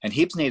board, and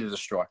Hibs needed a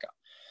striker.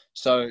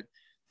 So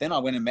then I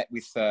went and met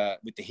with the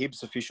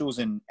Hibs officials,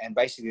 and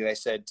basically they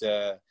said,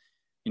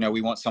 you know,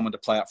 we want someone to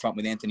play up front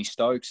with Anthony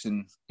Stokes.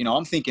 And, you know,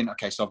 I'm thinking,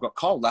 okay, so I've got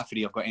Cole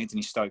Lafferty, I've got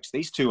Anthony Stokes.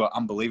 These two are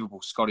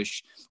unbelievable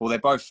Scottish. Well, they're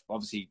both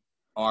obviously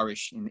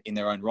Irish in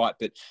their own right,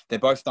 but they're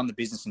both done the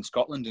business in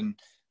Scotland,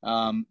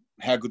 and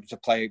how good to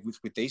play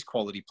with these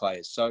quality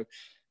players. So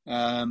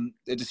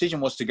the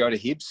decision was to go to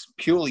Hibs.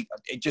 Purely,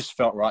 it just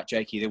felt right,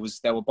 Jakey.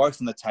 They were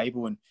both on the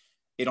table, and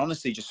it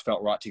honestly just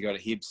felt right to go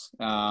to Hibs.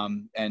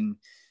 And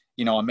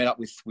you know, I met up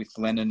with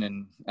Lennon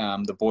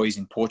and the boys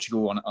in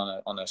Portugal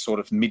on a sort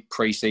of mid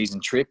pre-season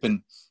trip,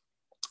 and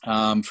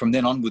from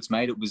then onwards,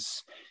 mate, it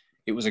was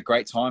a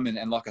great time.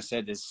 And like I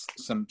said, there's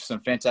some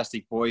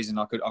fantastic boys, and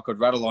I could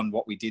rattle on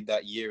what we did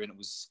that year, and it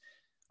was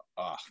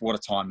what a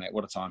time, mate!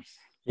 What a time.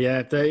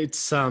 Yeah,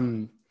 it's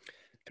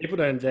people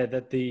don't know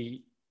that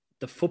the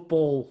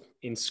football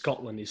in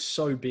Scotland is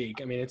so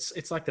big. I mean,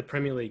 it's like the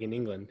Premier League in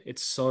England.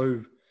 It's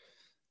so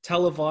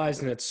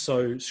televised and it's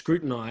so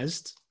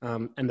scrutinised.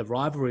 And the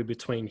rivalry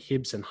between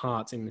Hibs and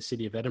Hearts in the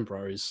city of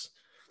Edinburgh is,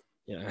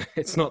 you know,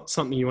 it's not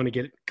something you want to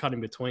get cut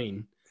in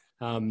between.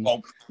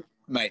 Well,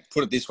 mate,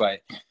 put it this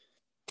way.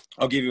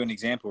 I'll give you an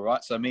example,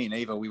 right? So me and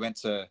Eva, we went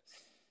to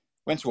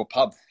a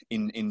pub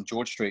in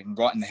George Street, and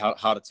right in the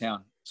heart of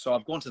town. So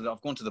I've gone to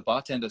the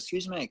bartender.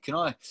 Excuse me, can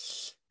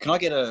I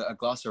get a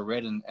glass of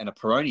red and a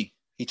Peroni?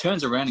 He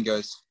turns around and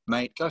goes,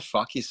 mate, go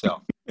fuck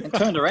yourself. And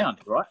turned around,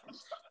 right?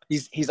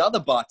 His other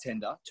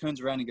bartender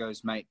turns around and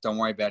goes, mate, don't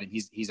worry about him.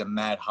 He's a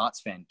mad Hearts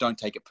fan. Don't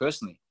take it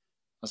personally.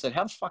 I said,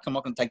 how the fuck am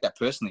I going to take that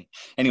personally?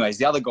 Anyways,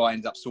 the other guy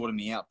ended up sorting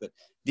me out. But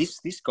this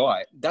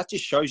guy, that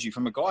just shows you,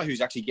 from a guy who's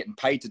actually getting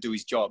paid to do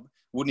his job,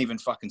 wouldn't even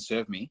fucking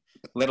serve me,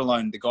 let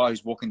alone the guy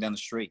who's walking down the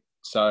street.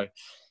 So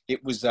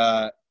it was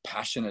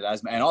passionate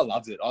as, and I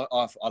loved it.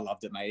 I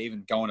loved it, mate.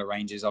 Even going to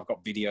Rangers, I've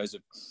got videos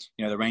of,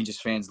 you know, the Rangers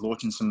fans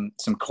launching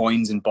some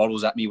coins and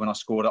bottles at me when I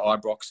scored at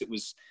Ibrox.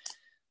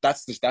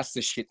 That's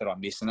the shit that I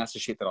miss, and that's the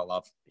shit that I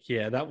love.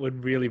 Yeah, that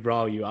would really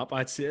rile you up.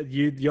 I'd say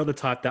you're the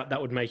type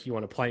that would make you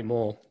want to play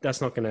more.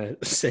 That's not going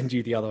to send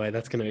you the other way.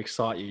 That's going to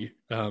excite you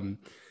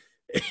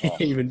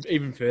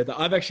even further.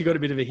 I've actually got a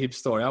bit of a Hibs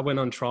story. I went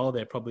on trial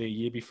there probably a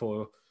year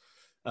before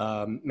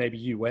maybe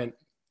you went,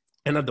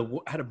 and I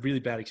had a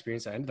really bad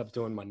experience. I ended up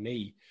doing my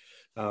knee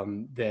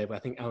there, but I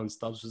think Alan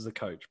Stubbs was the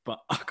coach. But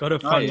I got a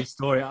funny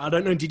story. I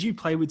don't know. Did you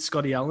play with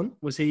Scotty Allen?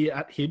 Was he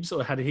at Hibs,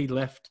 or had he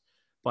left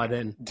by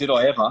then? Did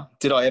I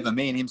ever?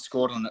 Me and him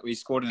scored we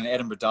scored in an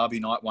Edinburgh derby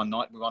night one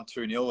night. We won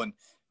 2-0, and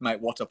mate,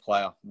 what a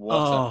player. What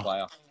a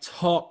player.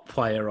 Top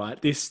player,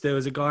 right? There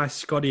was a guy,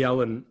 Scotty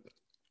Allen,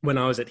 when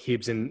I was at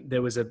Hibs, and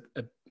there was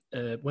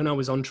when I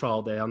was on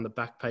trial there, on the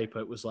back paper,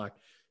 it was like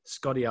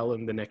Scotty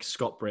Allen, the next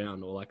Scott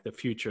Brown, or like the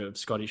future of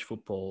Scottish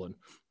football, and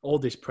all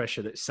this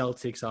pressure that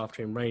Celtics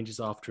after him,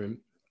 Rangers after him.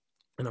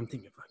 And I'm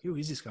thinking, who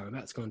is this guy? I'm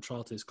about to go on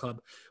trial to his club.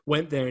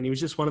 Went there, and he was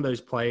just one of those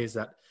players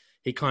that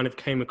he kind of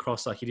came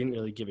across like he didn't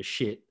really give a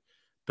shit.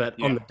 But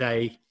on the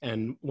day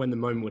and when the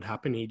moment would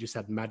happen, he just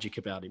had magic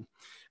about him.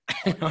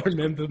 And I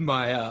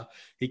remember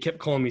he kept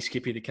calling me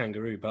Skippy the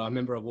Kangaroo, but I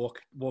remember I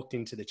walked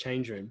into the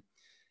change room,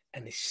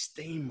 and the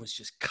steam was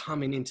just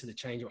coming into the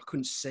change room. I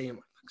couldn't see him.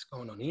 What's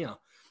going on here?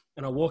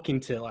 And I walk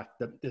into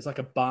there's like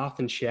a bath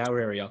and shower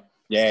area.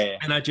 Yeah.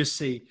 And I just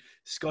see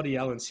Scotty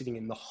Allen sitting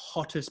in the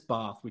hottest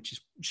bath, which is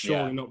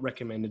surely not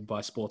recommended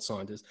by sports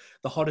scientists.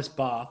 The hottest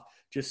bath,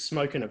 just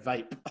smoking a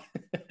vape.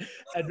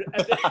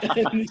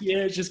 and yeah,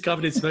 it's just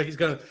covered in smoke. He's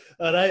going,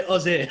 "All right,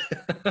 Aussie."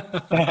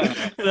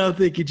 And I'm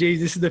thinking, geez,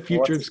 this is the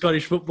future of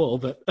Scottish football.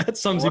 But that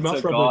sums him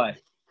up probably. Guy.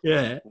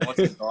 Yeah. What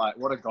a guy.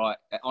 What a guy.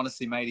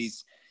 Honestly, mate,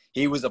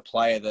 he was a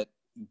player that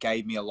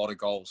gave me a lot of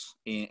goals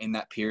in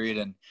that period.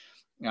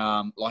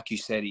 And like you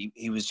said, he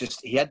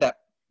had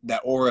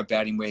that aura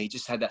about him where he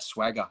just had that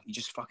swagger. You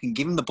just fucking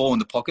give him the ball in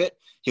the pocket,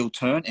 he'll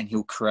turn and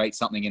he'll create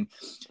something. And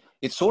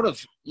it's sort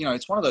of,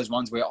 it's one of those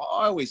ones where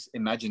I always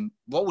imagine,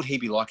 what would he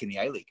be like in the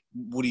A-League?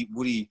 Would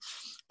he,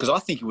 because I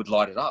think he would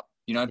light it up,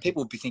 and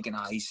people would be thinking,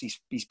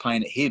 he's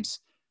playing at Hibs.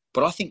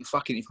 But I think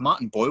if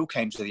Martin Boyle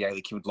came to the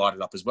A-League, he would light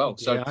it up as well.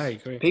 So yeah, I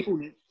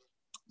agree.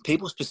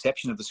 People's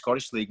perception of the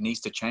Scottish League needs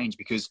to change,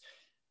 because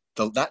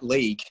that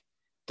league,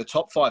 the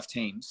top 5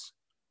 teams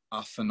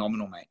are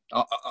phenomenal, mate.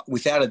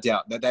 Without a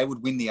doubt that they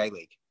would win the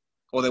A-League,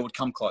 or they would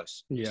come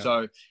close. Yeah.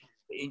 So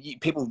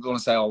people want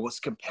to say,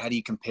 how do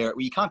you compare it?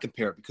 Well, you can't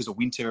compare it because of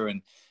winter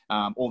and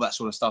all that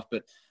sort of stuff.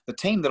 But the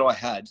team that I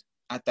had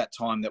at that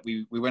time, that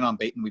we went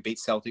unbeaten, we beat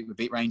Celtic, we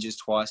beat Rangers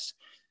twice.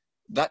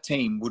 That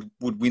team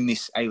would win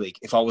this A-League,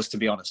 if I was to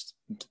be honest.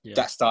 Yeah.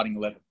 That starting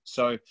 11.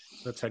 So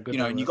that's how good.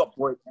 And you got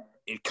boy.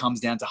 It comes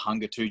down to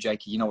hunger too,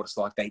 Jakey. You know what it's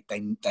like.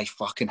 They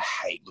fucking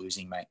hate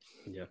losing, mate.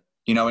 Yeah.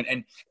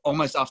 And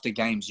almost after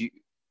games,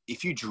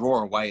 if you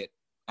draw away at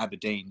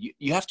Aberdeen,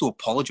 you have to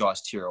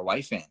apologise to your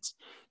away fans.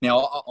 Now,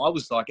 I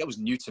was like, it was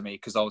new to me,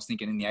 because I was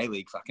thinking in the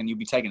A-League, fucking, you'll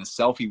be taking a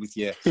selfie with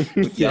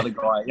the other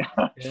guy.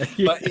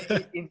 Yeah.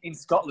 But in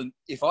Scotland,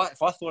 if I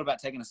thought about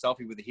taking a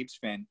selfie with a Hibs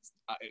fan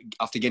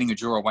after getting a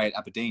draw away at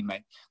Aberdeen,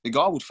 mate, the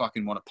guy would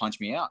fucking want to punch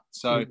me out.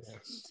 So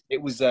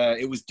it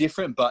was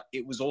different, but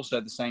it was also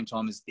at the same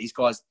time as these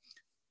guys.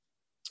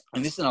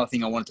 And this is another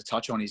thing I wanted to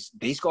touch on, is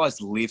these guys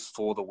live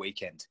for the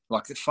weekend.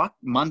 Like, fuck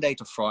Monday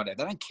to Friday.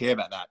 They don't care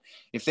about that.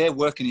 If they're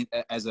working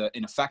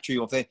in a factory,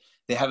 or if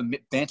they're having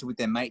banter with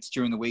their mates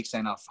during the week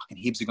saying,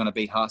 fucking Hibs are going to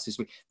beat Hearts this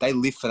week, they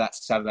live for that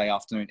Saturday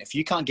afternoon. If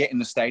you can't get in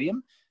the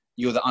stadium,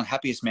 you're the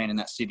unhappiest man in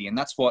that city. And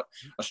that's what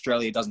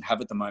Australia doesn't have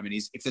at the moment,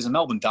 is if there's a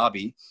Melbourne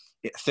derby,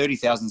 a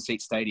 30,000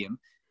 seat stadium,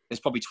 there's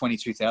probably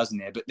 22,000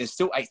 there, but there's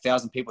still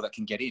 8,000 people that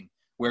can get in.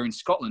 Where in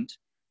Scotland,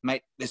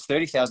 mate, there's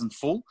 30,000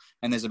 full,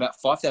 and there's about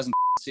 5,000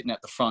 sitting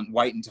at the front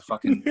waiting to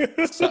fucking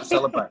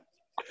celebrate.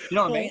 You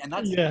know what I mean? And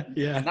that's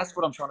And that's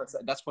what I'm trying to say.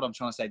 That's what I'm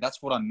trying to say.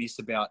 That's what I miss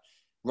about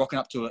rocking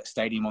up to a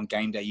stadium on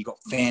game day. You got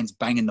fans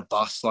banging the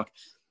bus. Like,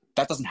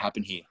 that doesn't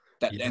happen here.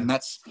 And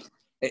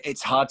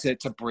it's hard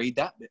to breed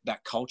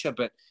that culture.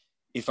 But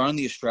if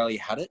only Australia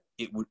had it,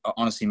 it would,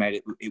 honestly,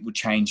 mate, it would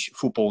change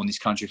football in this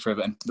country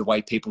forever, and the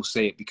way people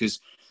see it. Because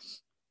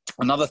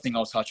another thing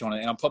I'll touch on,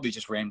 and I'm probably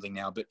just rambling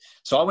now, but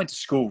so I went to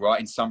school, right,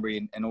 in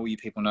Sunbury, and all you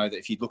people know that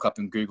if you look up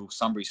in Google,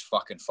 Sunbury's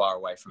fucking far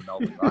away from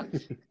Melbourne,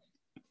 right?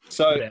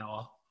 So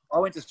I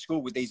went to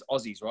school with these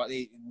Aussies, right?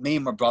 Me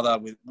and my brother,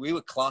 we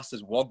were classed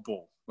as wog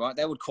ball, right?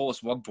 They would call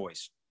us wog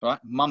boys, right?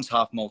 Mum's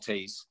half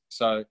Maltese.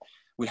 So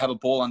we'd have a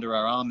ball under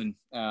our arm,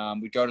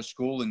 and we'd go to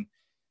school, and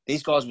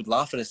these guys would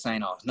laugh at us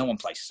saying, no one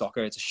plays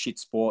soccer. It's a shit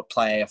sport,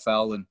 play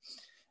AFL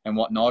and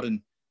whatnot.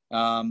 And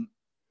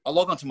I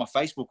log onto my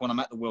Facebook when I'm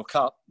at the World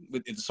Cup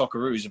with the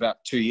Socceroos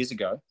about 2 years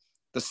ago.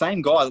 The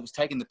same guy that was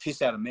taking the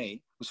piss out of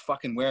me was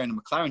fucking wearing a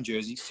Maclaren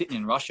jersey sitting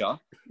in Russia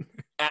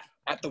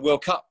at the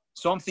World Cup.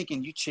 So I'm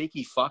thinking, you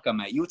cheeky fucker,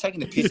 mate. You were taking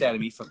the piss out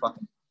of me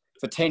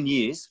for 10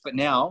 years, but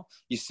now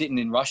you're sitting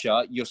in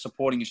Russia, you're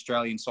supporting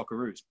Australian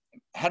Socceroos.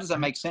 How does that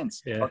make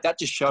sense? Yeah. Like, that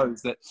just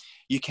shows that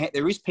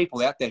there is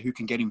people out there who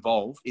can get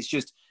involved. It's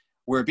just,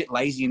 we're a bit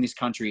lazy in this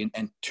country,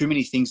 and too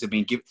many things have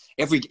been given.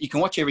 You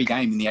can watch every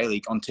game in the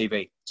A-League on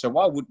TV. So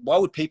why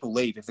would people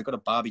leave if they've got a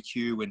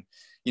barbecue? And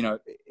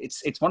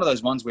it's one of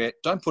those ones where,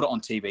 don't put it on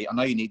TV. I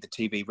know you need the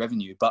TV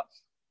revenue, but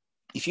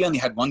if you only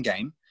had one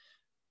game,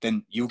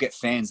 then you'll get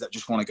fans that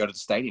just want to go to the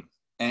stadium,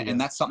 and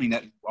that's something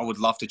that I would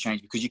love to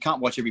change, because you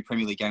can't watch every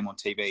Premier League game on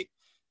TV.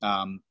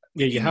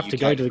 You have to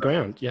go to the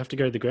ground. You have to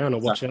go to the ground or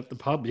watch it at the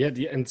pub. Yeah,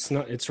 and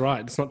it's right.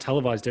 It's not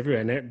televised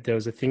everywhere. And there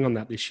was a thing on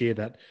that this year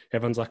that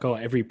everyone's like,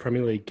 every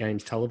Premier League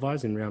game's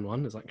televised in round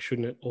one. It's like,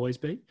 shouldn't it always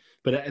be?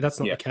 But that's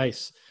not the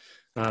case.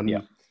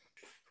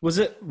 Was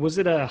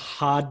it a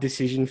hard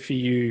decision for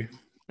you?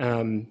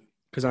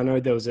 Because I know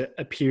there was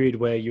a period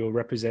where you were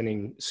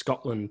representing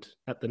Scotland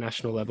at the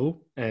national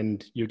level,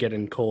 and you're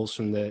getting calls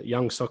from the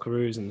young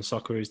Socceroos and the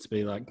Socceroos to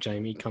be like,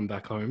 Jamie, come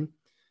back home.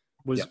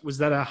 Was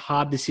that a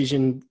hard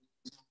decision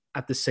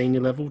at the senior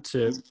level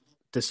to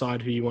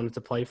decide who you wanted to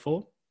play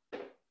for?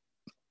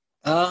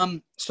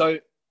 So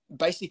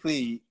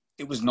basically,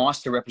 it was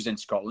nice to represent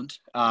Scotland.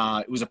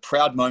 It was a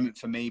proud moment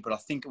for me, but I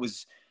think it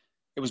was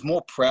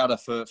more prouder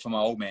for my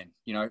old man.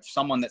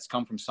 Someone that's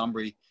come from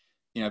Sunbury,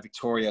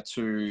 Victoria,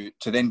 to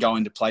then go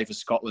in to play for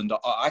Scotland.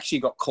 I actually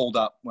got called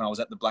up when I was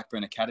at the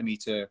Blackburn Academy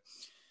to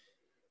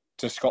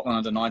Scotland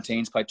under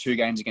 19s, played 2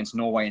 games against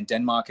Norway and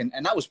Denmark, and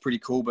that was pretty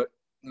cool. But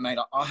mate,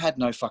 I had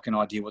no fucking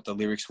idea what the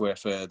lyrics were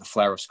for the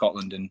Flower of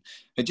Scotland, and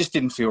it just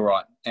didn't feel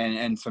right.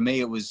 And for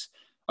me,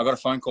 I got a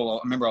phone call. I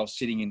remember I was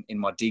sitting in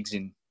my digs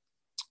in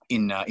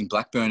in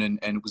Blackburn, and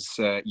it was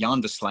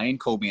Jan Verslaen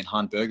called me and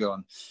Han Berger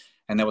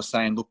and they were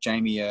saying, look,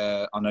 Jamie,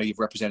 I know you've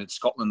represented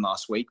Scotland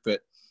last week,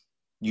 but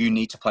you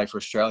need to play for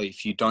Australia.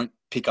 If you don't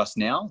pick us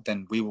now,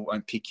 then we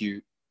won't pick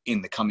you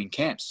in the coming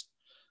camps.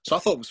 So I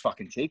thought it was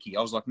fucking cheeky.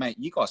 I was like, mate,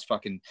 you guys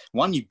fucking,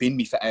 one, you binned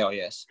me for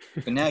AIS,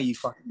 but now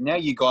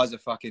you guys are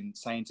fucking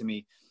saying to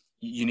me,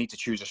 you need to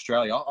choose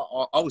Australia.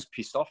 I was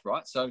pissed off,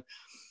 right? So,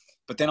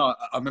 but then I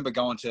remember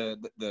going to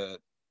the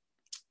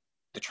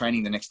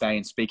training the next day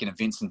and speaking to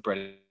Vince and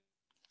Brett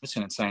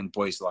and saying,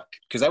 boys, like,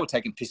 because they were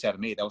taking piss out of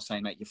me. They were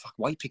saying, mate,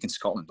 why are you picking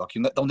Scotland? Like,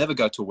 they'll never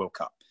go to a World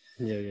Cup.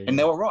 Yeah. And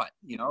they were right,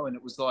 and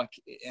it was like,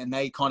 and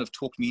they kind of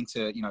talked me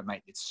into,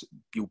 mate,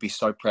 you'll be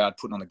so proud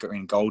putting on the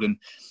green and gold.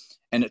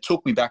 And it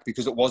took me back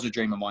because it was a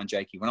dream of mine,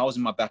 Jakey. When I was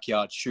in my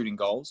backyard shooting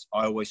goals,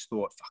 I always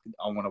thought, fuck,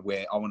 I want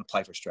to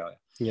play for Australia.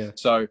 Yeah.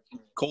 So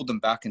called them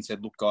back and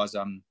said, look, guys,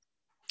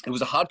 it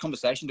was a hard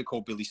conversation to call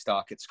Billy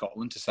Stark at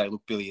Scotland to say,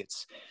 look, Billy,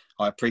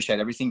 I appreciate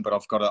everything, but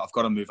I've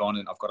got to move on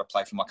and I've got to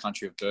play for my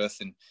country of birth.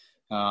 And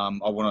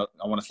I want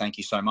to thank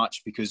you so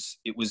much because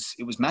it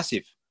was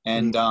massive.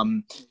 And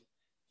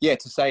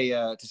to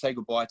say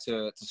goodbye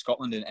to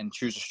Scotland and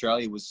choose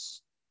Australia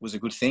was a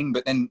good thing.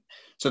 But then,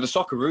 so the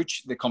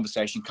Socceroos, the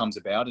conversation comes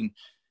about, and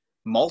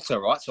Malta,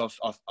 right? So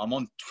I'm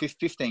on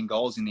 15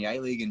 goals in the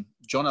A-League, and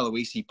John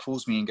Aloisi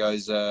pulls me and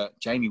goes,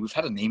 Jamie, we've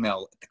had an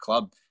email at the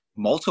club.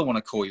 Malta want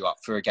to call you up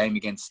for a game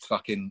against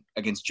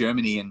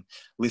Germany and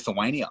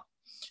Lithuania.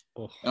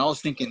 Oh. And I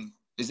was thinking,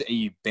 are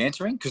you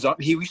bantering? Because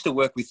he used to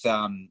work with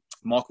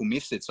Michael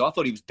Mifsud, so I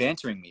thought he was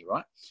bantering me,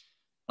 right?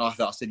 And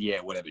I said,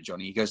 yeah, whatever,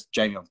 Johnny. He goes,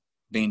 Jamie, I'm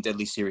being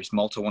deadly serious.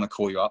 Malta want to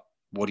call you up.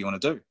 What do you want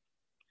to do?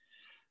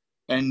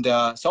 And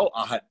so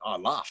I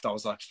laughed. I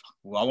was like,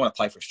 well, I want to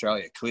play for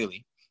Australia,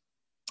 clearly.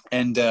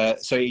 And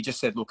so he just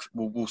said, look,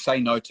 we'll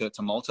say no to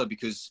Malta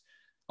because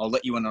I'll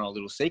let you in on a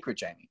little secret,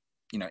 Jamie.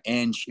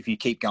 Ange, if you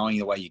keep going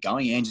the way you're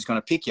going, Ange is going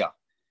to pick you.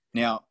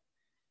 Now,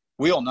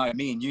 we all know,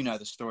 me and you know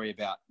the story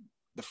about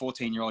the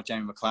 14-year-old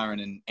Jamie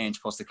Maclaren and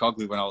Ange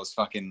Postecoglou when I was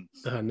fucking...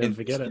 I'll never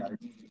forget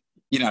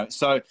it.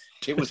 So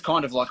it was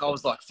kind of like, I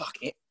was like, fuck,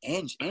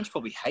 Ange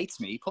probably hates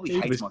me. He probably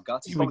hates my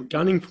guts. He was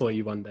gunning for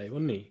you one day,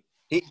 wasn't he?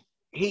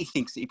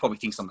 He probably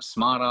thinks I'm a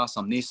smart ass,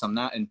 I'm this, I'm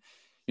that. And,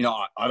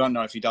 I don't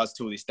know if he does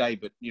till this day,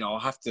 but, I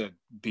have to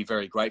be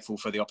very grateful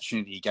for the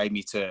opportunity he gave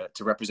me to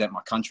represent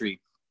my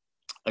country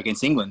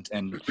against England.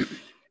 And,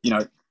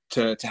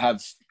 to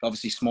have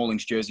obviously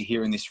Smalling's jersey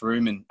here in this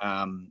room.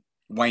 And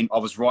Wayne, I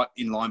was right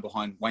in line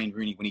behind Wayne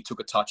Rooney when he took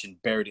a touch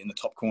and buried it in the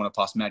top corner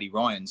past Matty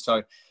Ryan.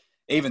 So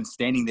even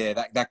standing there,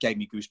 that gave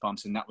me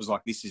goosebumps. And that was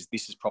like, this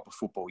is proper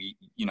football.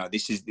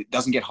 It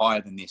doesn't get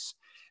higher than this.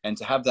 And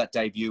to have that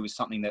debut is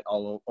something that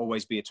I'll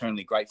always be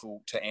eternally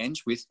grateful to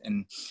Ange with.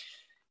 And,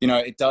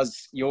 it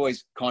does, you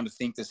always kind of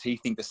think, does he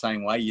think the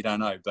same way? You don't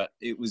know. But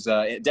it was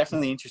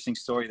definitely an interesting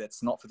story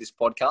that's not for this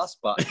podcast.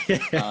 But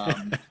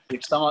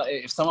if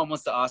someone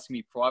wants to ask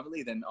me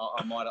privately, then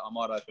I might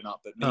open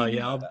up. But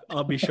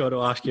I'll be sure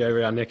to ask you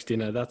over our next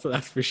dinner.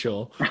 That's for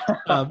sure.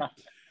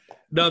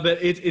 No, but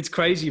it's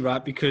crazy,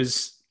 right?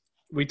 Because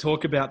we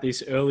talk about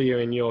this earlier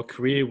in your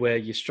career where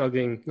you're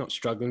not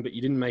struggling, but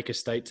you didn't make a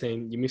state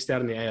team. You missed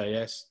out on the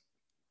AIS.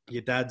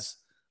 Your dad's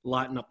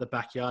lighting up the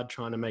backyard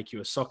trying to make you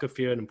a soccer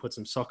field and put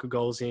some soccer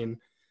goals in.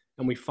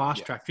 And we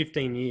fast-tracked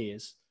 15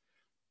 years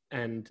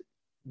and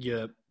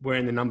you're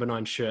wearing the number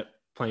 9 shirt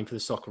playing for the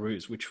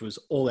Socceroos, which was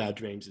all our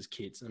dreams as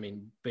kids. I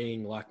mean,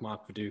 being like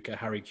Mark Viduka,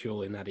 Harry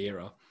Kewell in that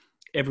era,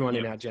 everyone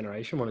in our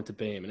generation wanted to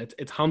be him. And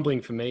it's humbling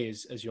for me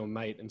as your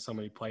mate and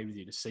someone who played with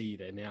you to see you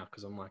there now,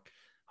 because I'm like,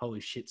 holy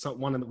shit,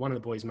 one of the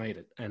boys made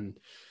it. And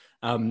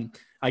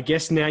I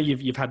guess now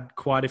you've had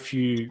quite a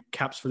few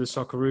caps for the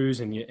Socceroos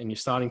and you're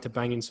starting to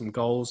bang in some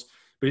goals.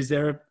 But is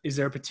there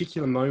a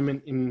particular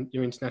moment in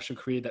your international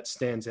career that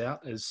stands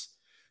out as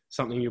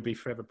something you'll be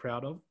forever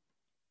proud of?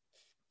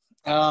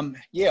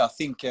 I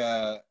think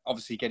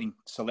obviously getting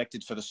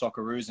selected for the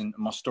Socceroos, and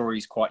my story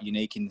is quite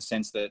unique in the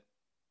sense that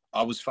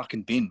I was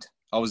fucking binned.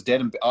 I was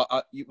dead, and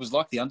it was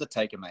like the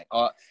Undertaker, mate.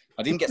 I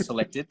didn't get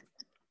selected.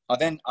 I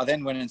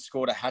then went and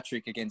scored a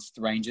hat-trick against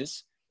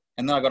Rangers.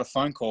 And then I got a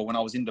phone call when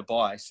I was in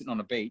Dubai, sitting on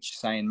a beach,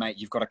 saying, "Mate,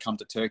 you've got to come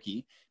to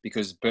Turkey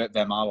because Bert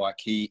Van Marwijk,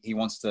 he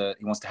wants to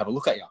have a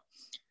look at you."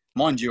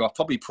 Mind you, I've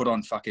probably put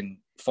on fucking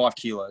 5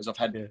 kilos. I've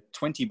had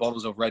 20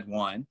 bottles of red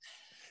wine.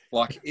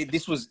 I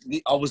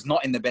was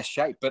not in the best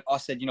shape. But I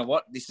said, you know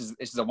what, this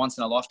is a once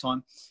in a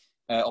lifetime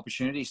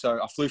opportunity. So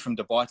I flew from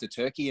Dubai to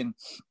Turkey, and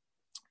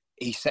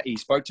he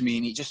spoke to me,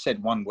 and he just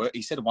said one word.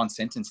 He said one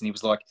sentence, and he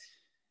was like,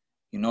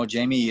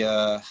 "Jamie,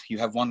 you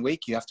have 1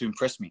 week. You have to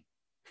impress me."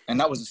 And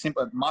that was a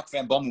simple. Mark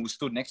Van Bommel was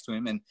stood next to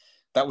him, and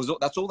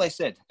that's all they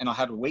said. And I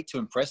had a week to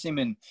impress him,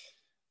 and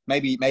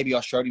maybe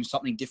I showed him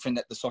something different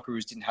that the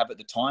Socceroos didn't have at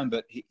the time.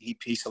 But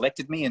he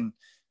selected me, and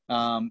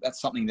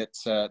that's something that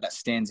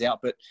stands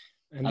out. But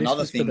and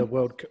another thing, for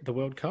the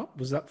World Cup,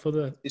 was that for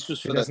the? This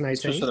was for 2018.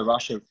 This was for the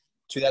Russia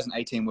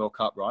 2018 World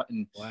Cup, right?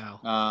 And wow.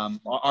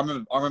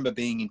 I remember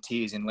being in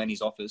tears in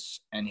Lenny's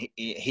office, and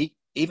he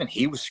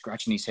was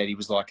scratching his head. He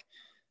was like,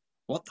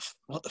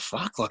 what the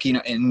fuck? Like, you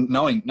know, and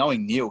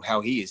knowing Neil,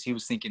 how he is, he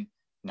was thinking,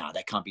 nah,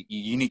 that can't be,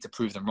 you need to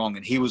prove them wrong.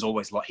 And he was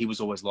always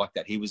like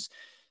that. He was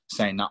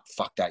saying, nah,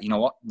 fuck that. You know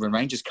what? When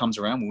Rangers comes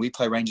around, when we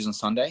play Rangers on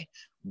Sunday,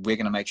 you're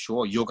going to make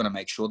sure that you're going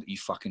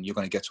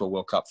to get to a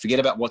World Cup. Forget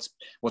about what's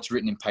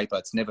written in paper.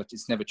 It's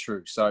never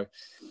true. So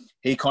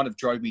he kind of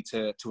drove me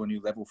to a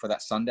new level for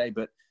that Sunday.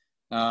 But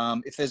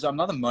if there's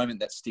another moment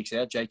that sticks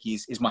out, Jakey,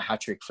 is my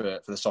hat-trick for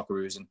the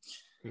Socceroos. And,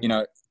 you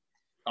know,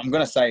 I'm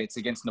going to say it's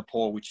against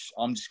Nepal, which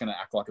I'm just going to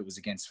act like it was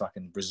against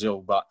fucking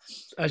Brazil. But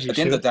at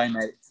the end of the day,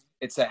 mate,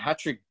 it's a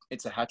hat-trick.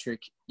 It's a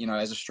hat-trick. You know,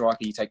 as a striker,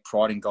 you take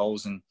pride in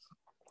goals, and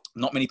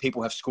not many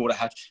people have scored a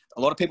hat.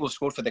 A lot of people have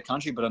scored for their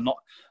country, but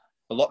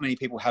many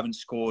people haven't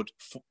scored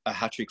a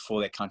hat-trick for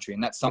their country.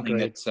 And that's something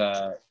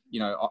that, you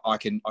know, I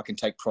can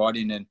take pride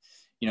in. And,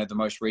 you know, the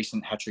most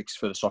recent hat-tricks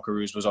for the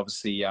Socceroos was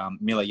obviously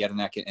Mila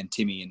Jedinak and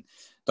Timmy. And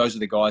those are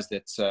the guys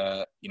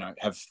that, you know,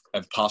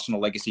 have passed on a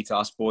legacy to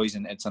us boys.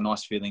 And it's a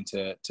nice feeling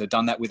to have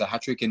done that with a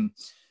hat-trick. And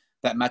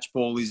that match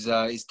ball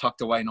is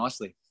tucked away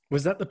nicely.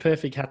 Was that the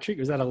perfect hat-trick?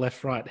 Was that a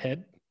left-right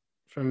head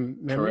from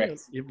memory?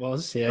 Correct. It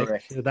was, yeah.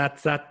 Correct.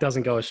 That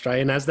doesn't go astray.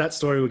 And as that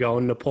story will go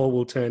on, Nepal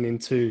will turn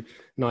into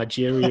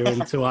Nigeria,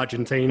 into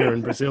Argentina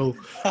and Brazil,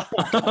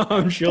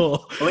 I'm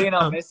sure.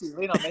 Lionel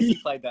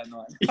Messi played that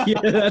night.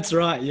 Yeah, that's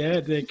right. Yeah,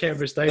 the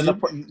Canberra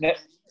Stadium.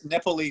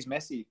 Nepalese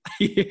Messi.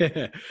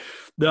 Yeah.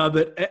 No,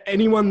 but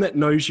anyone that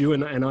knows you,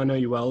 and I know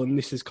you well, and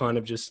this is kind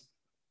of just,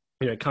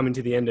 you know, coming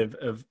to the end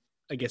of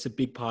I guess, a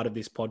big part of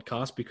this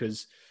podcast,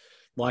 because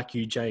like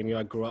you, Jamie,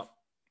 I grew up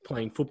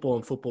playing football,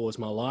 and football was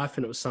my life.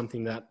 And it was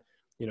something that,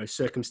 you know,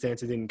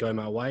 circumstances didn't go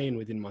my way, and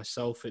within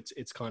myself,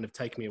 it's kind of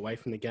taken me away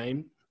from the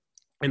game.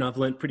 And I've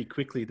learned pretty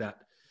quickly that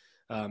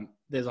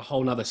there's a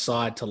whole nother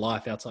side to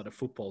life outside of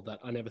football that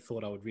I never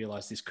thought I would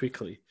realize this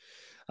quickly.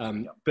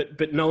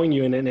 But knowing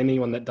you, and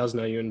anyone that does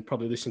know you and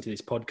probably listen to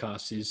this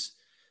podcast, is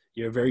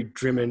you're a very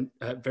driven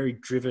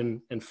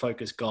and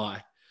focused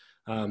guy,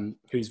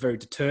 who's very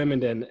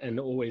determined and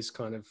always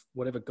kind of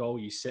whatever goal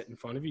you set in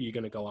front of you, you're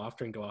going to go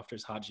after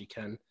as hard as you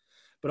can.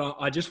 But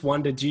I just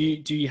wonder, do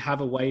you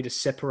have a way to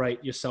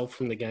separate yourself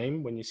from the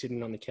game when you're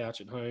sitting on the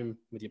couch at home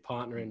with your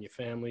partner and your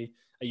family?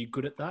 Are you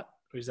good at that?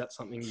 Or is that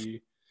something you...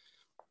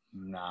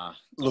 Nah.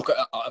 Look,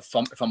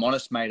 if I'm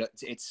honest, mate,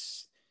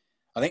 it's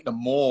I think the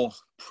more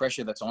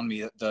pressure that's on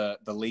me, the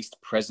least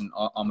present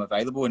I'm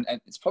available. And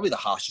it's probably the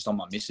harshest on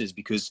my missus,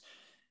 because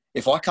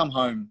if I come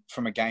home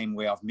from a game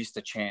where I've missed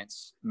a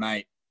chance,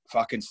 mate,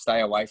 fucking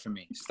stay away from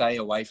me. Stay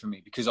away from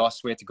me. Because I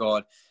swear to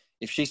God,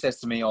 if she says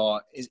to me, oh,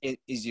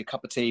 is your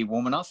cup of tea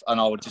warm enough? And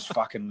I would just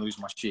fucking lose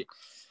my shit.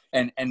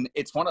 And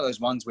it's one of those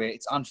ones where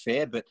it's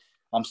unfair, but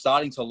I'm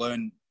starting to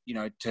learn, you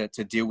know,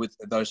 to deal with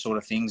those sort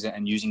of things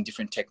and using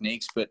different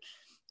techniques. But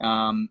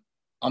I'm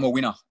a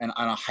winner, and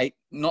I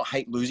not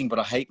hate losing, but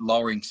I hate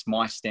lowering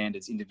my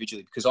standards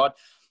individually, because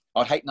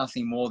I'd hate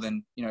nothing more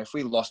than, you know, if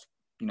we lost,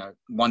 you know,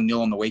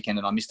 1-0 on the weekend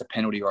and I missed a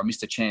penalty or I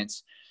missed a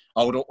chance,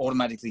 I would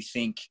automatically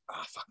think,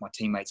 fuck, my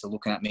teammates are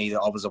looking at me,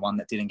 that I was the one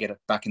that didn't get it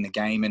back in the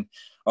game. And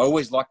I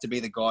always like to be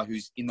the guy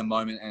who's in the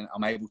moment and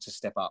I'm able to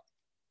step up.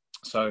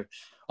 So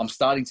I'm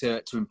starting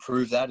to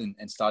improve that and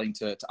starting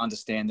to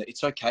understand that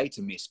it's okay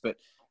to miss. But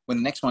when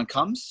the next one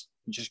comes,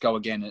 just go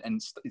again. And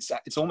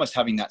it's almost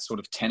having that sort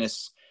of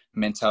tennis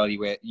mentality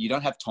where you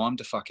don't have time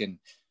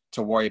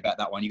to worry about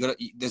that one.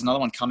 There's another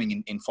one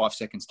coming in 5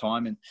 seconds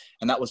time.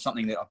 And that was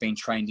something that I've been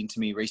trained into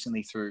me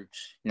recently through,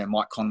 you know,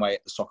 Mike Conway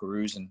at the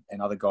Socceroos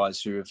and other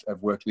guys who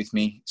have worked with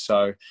me.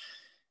 So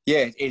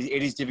yeah,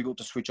 it is difficult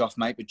to switch off,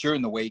 mate, but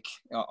during the week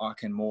I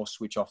can more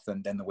switch off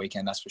than the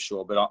weekend, that's for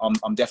sure. But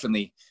I'm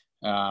definitely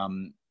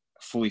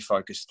fully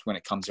focused when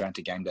it comes around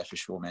to game day, for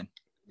sure, man.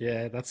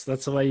 Yeah, that's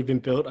the way you've been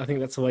built. I think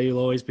that's the way you'll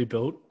always be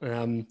built.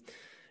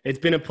 It's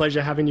been a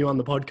pleasure having you on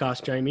the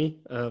podcast, Jamie.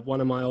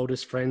 One of my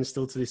oldest friends,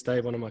 still to this day,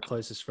 one of my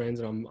closest friends,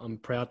 and I'm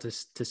proud to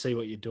see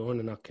what you're doing,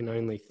 and I can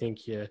only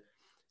think you're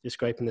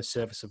scraping the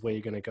surface of where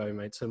you're going to go,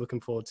 mate. So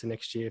looking forward to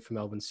next year for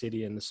Melbourne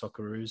City and the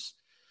Socceroos.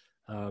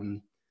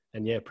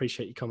 And yeah,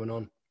 appreciate you coming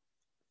on.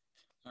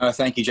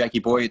 Thank you, Jakey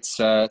boy.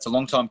 It's a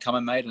long time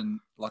coming, mate. And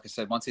like I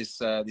said, once this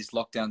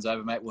lockdown's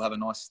over, mate, we'll have a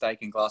nice steak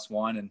and glass of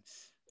wine and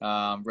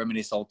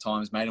reminisce old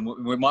times, mate. And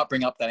we might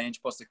bring up that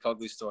Ange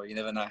Postecoglou story. You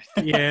never know.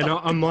 Yeah, no,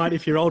 I might.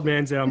 If your old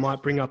man's there, I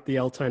might bring up the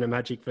Altona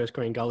Magic versus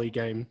Green Gully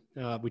game,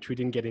 which we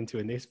didn't get into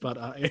in this, but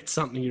it's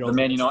something you're. The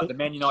Man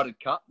United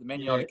Cup. The Man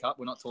United Cup.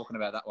 We're not talking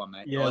about that one,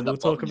 mate. Yeah, we'll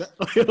talk about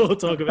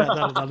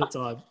that another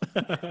time.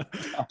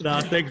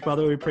 No, thanks,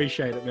 brother. We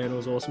appreciate it, man. It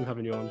was awesome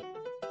having you on.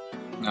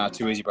 Nah,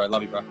 too easy, bro.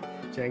 Love you, bro.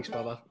 Thanks,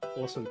 brother.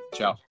 Awesome.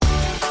 Ciao.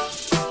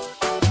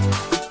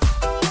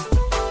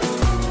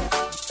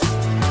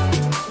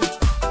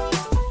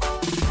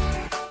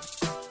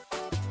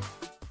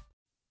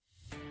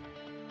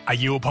 Are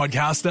you a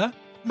podcaster?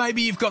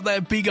 Maybe you've got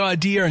that big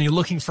idea and you're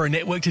looking for a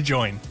network to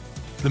join.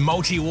 The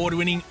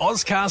multi-award-winning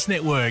Ozcast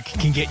Network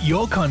can get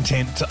your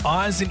content to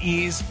eyes and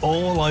ears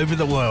all over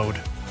the world.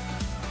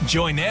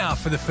 Join now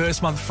for the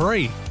first month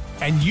free,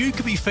 and you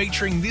could be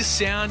featuring this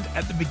sound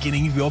at the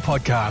beginning of your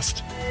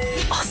podcast.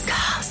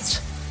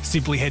 Ozcast.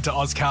 Simply head to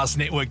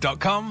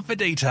ozcastnetwork.com for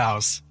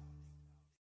details.